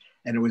lawyers.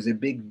 And it was a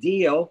big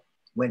deal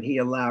when he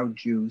allowed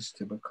Jews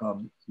to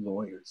become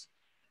lawyers.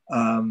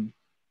 There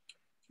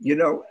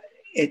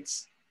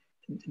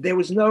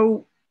was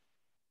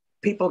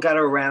people got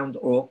around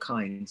all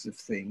kinds of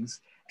things.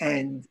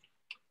 And,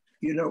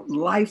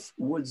 life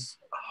was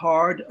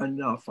hard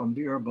enough,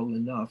 unbearable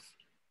enough.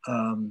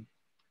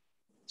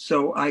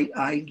 So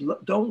I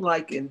don't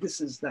like, and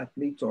this is not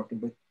me talking,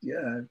 but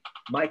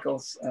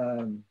Michael's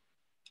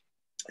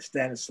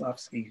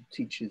Stanislavski, who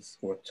teaches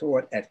or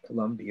taught at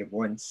Columbia,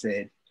 once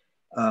said,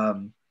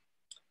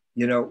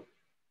 you know,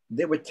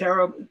 there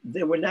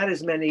were not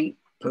as many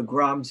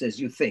pogroms as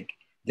you think.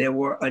 There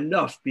were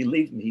enough,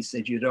 believe me, he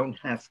said, you don't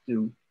have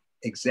to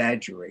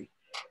exaggerate.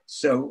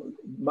 So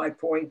my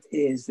point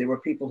is there were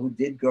people who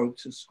did go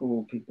to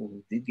school, people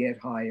who did get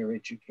higher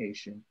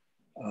education.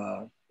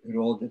 It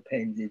all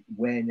depended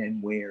when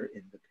and where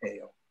in the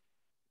Pale.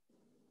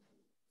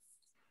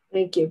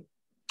 Thank you.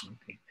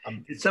 Okay.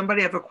 Did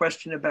somebody have a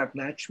question about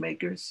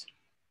matchmakers?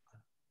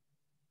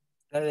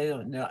 I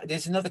don't know.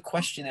 There's another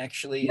question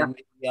actually Yeah.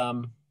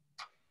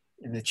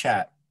 In the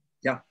chat.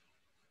 Yeah.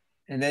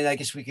 And then I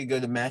guess we could go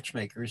to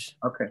matchmakers.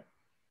 Okay.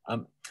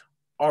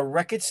 Are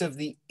records of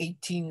the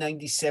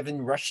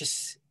 1897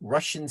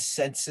 Russian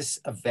census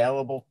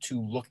available to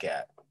look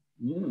at?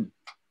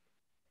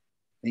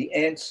 The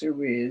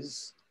answer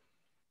is,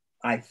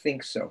 I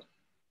think so.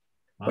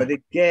 Wow. But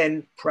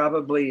again,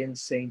 probably in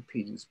St.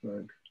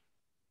 Petersburg.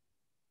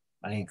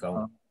 I ain't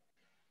going.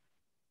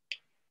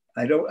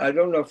 I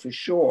don't know for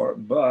sure,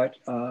 but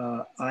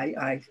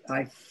I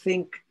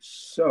think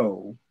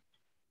so.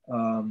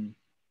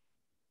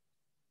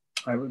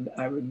 I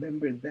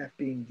remember that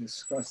being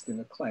discussed in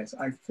a class.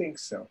 I think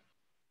so.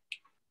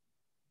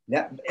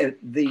 That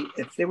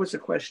if there was a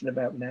question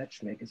about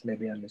matchmakers,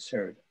 maybe I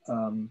misheard.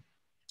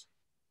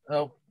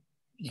 Oh,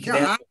 you can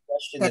ask a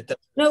question that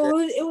doesn't. No,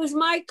 it was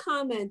my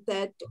comment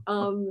that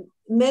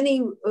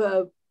many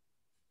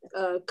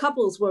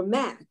couples were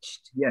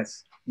matched.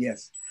 Yes,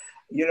 yes.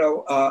 You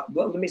know,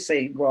 well, let me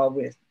say, well,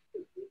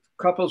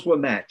 couples were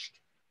matched.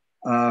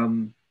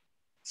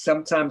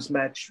 Sometimes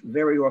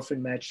very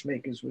often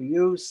matchmakers were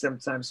used.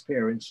 Sometimes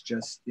parents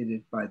just did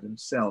it by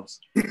themselves.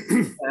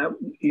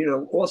 You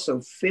know,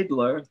 also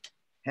Fiddler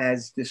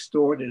has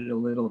distorted a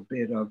little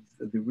bit of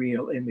the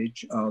real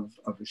image of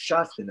a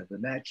shadchan, of a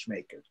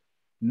matchmaker.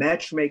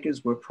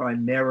 Matchmakers were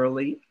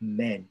primarily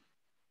men,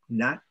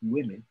 not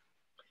women,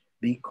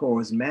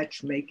 because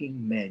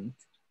matchmaking meant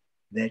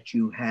that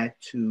you had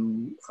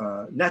to,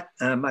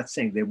 I'm not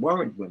saying there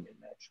weren't women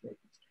matchmakers,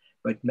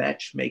 but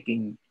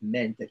matchmaking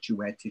meant that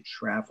you had to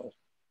travel,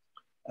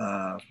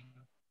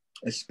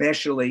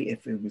 especially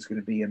if it was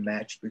going to be a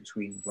match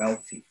between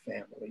wealthy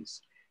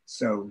families.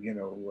 So, you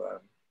know,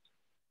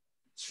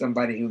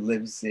 somebody who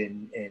lives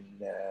in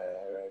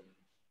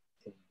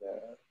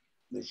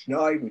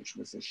Lizhnoi, which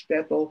was a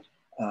shtetl,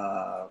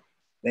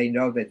 they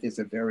know that there's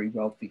a very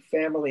wealthy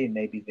family, and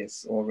maybe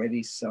there's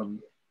already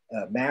some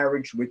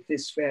marriage with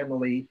this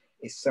family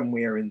is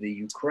somewhere in the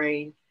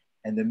Ukraine,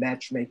 and the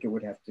matchmaker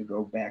would have to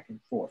go back and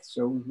forth.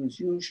 So it was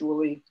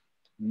usually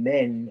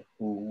men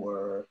who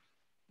were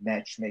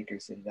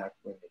matchmakers and not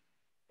women.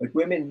 But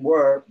women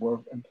were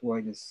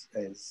employed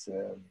as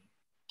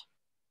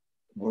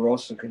were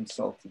also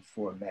consulted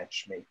for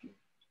matchmaking.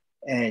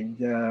 And,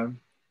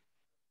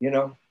 you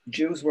know,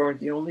 Jews weren't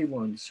the only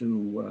ones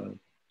who,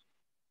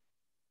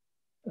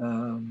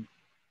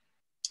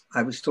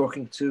 I was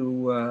talking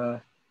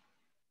to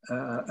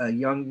a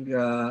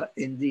young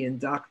Indian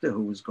doctor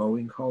who was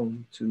going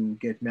home to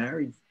get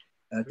married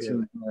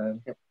to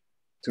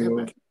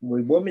a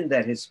woman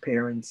that his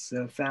parents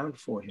found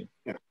for him.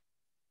 Yeah,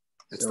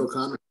 it's still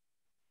common.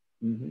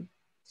 Mm-hmm.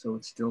 So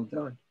it's still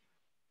done.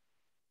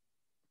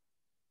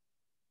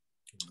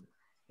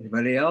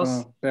 Anybody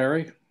else?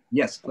 Barry?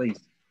 Yes, please.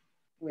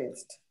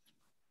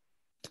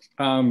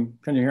 Can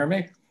you hear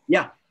me?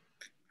 Yeah.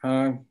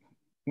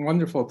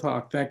 Wonderful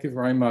talk. Thank you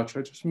very much.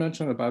 I just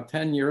mentioned about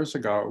 10 years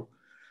ago,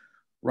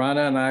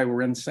 Rana and I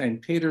were in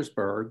St.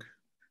 Petersburg.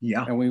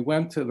 Yeah. And we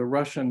went to the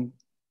Russian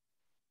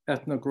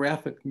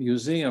Ethnographic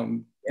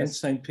Museum in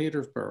St.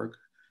 Petersburg.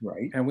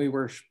 Right. And we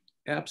were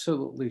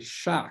absolutely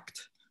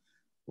shocked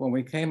when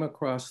we came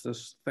across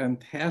this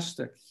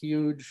fantastic,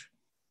 huge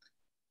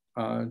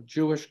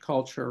Jewish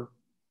culture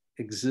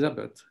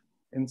exhibit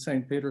in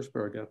St.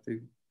 Petersburg at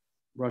the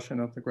Russian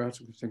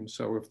Ethnographic Museum.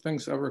 So if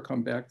things ever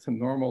come back to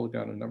normal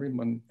again,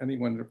 and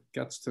anyone that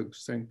gets to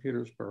St.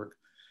 Petersburg,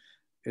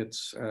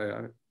 it's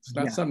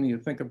not something you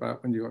think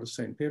about when you go to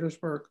St.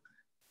 Petersburg.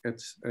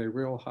 It's a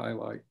real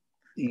highlight.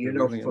 You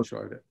know, really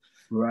enjoyed it.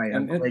 Right.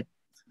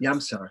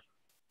 I'm sorry.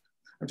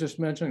 I'm just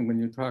mentioning when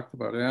you talked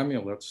about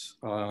amulets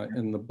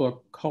in the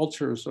book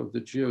Cultures of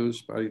the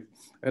Jews,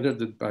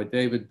 edited by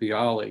David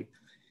Bialy.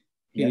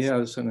 He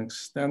has an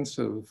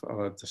extensive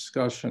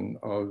discussion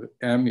of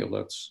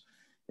amulets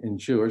in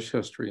Jewish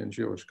history and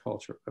Jewish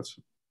culture. That's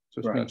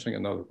just mentioning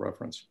another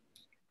reference.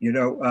 You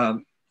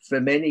know,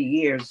 for many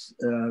years,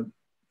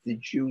 the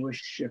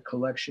Jewish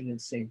collection in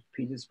St.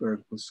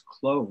 Petersburg was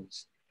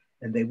closed,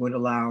 and the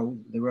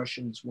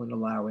Russians wouldn't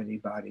allow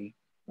anybody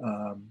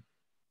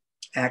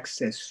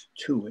access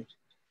to it.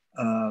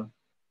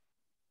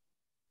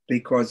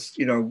 Because,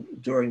 you know,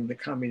 during the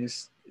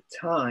communist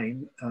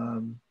time,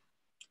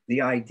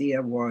 the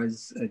idea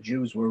was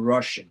Jews were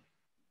Russian,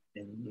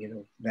 and you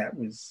know that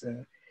was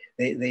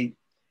they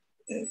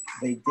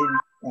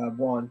didn't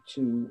want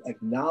to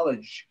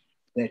acknowledge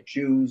that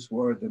Jews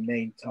were the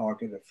main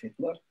target of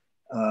Hitler.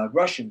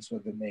 Russians were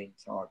the main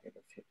target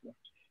of Hitler.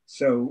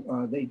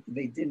 So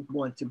they didn't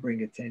want to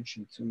bring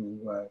attention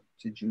to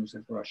Jews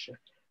of Russia.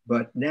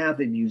 But now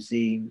the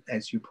museum,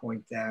 as you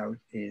point out,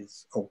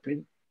 is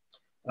open.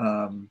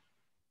 And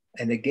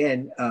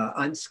again,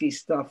 Ansky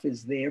stuff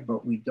is there,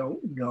 but we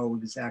don't know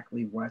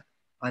exactly what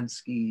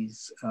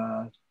Ansky's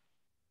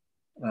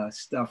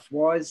stuff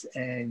was.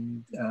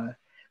 And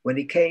when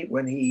he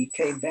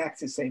came back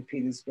to St.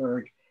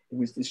 Petersburg, it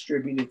was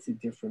distributed to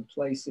different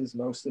places.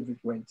 Most of it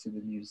went to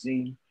the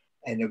museum,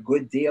 and a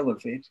good deal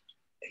of it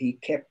he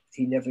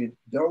never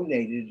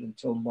donated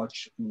until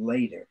much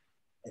later,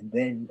 and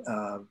then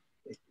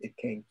it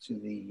came to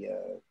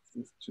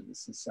the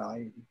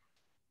society.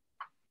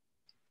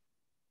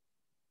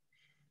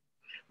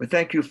 But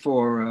thank you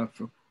for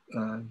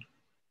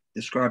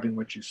describing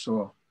what you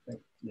saw.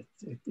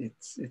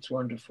 It's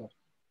wonderful.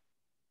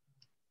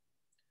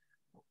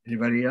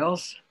 Anybody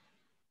else?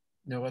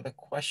 No other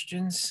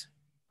questions?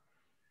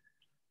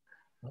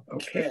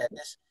 Okay.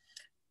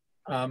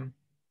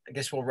 I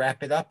guess we'll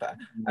wrap it up.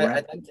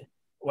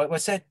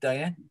 What's that,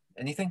 Diane?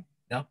 Anything?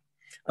 No?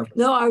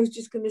 No, I was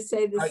just going to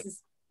say this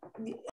is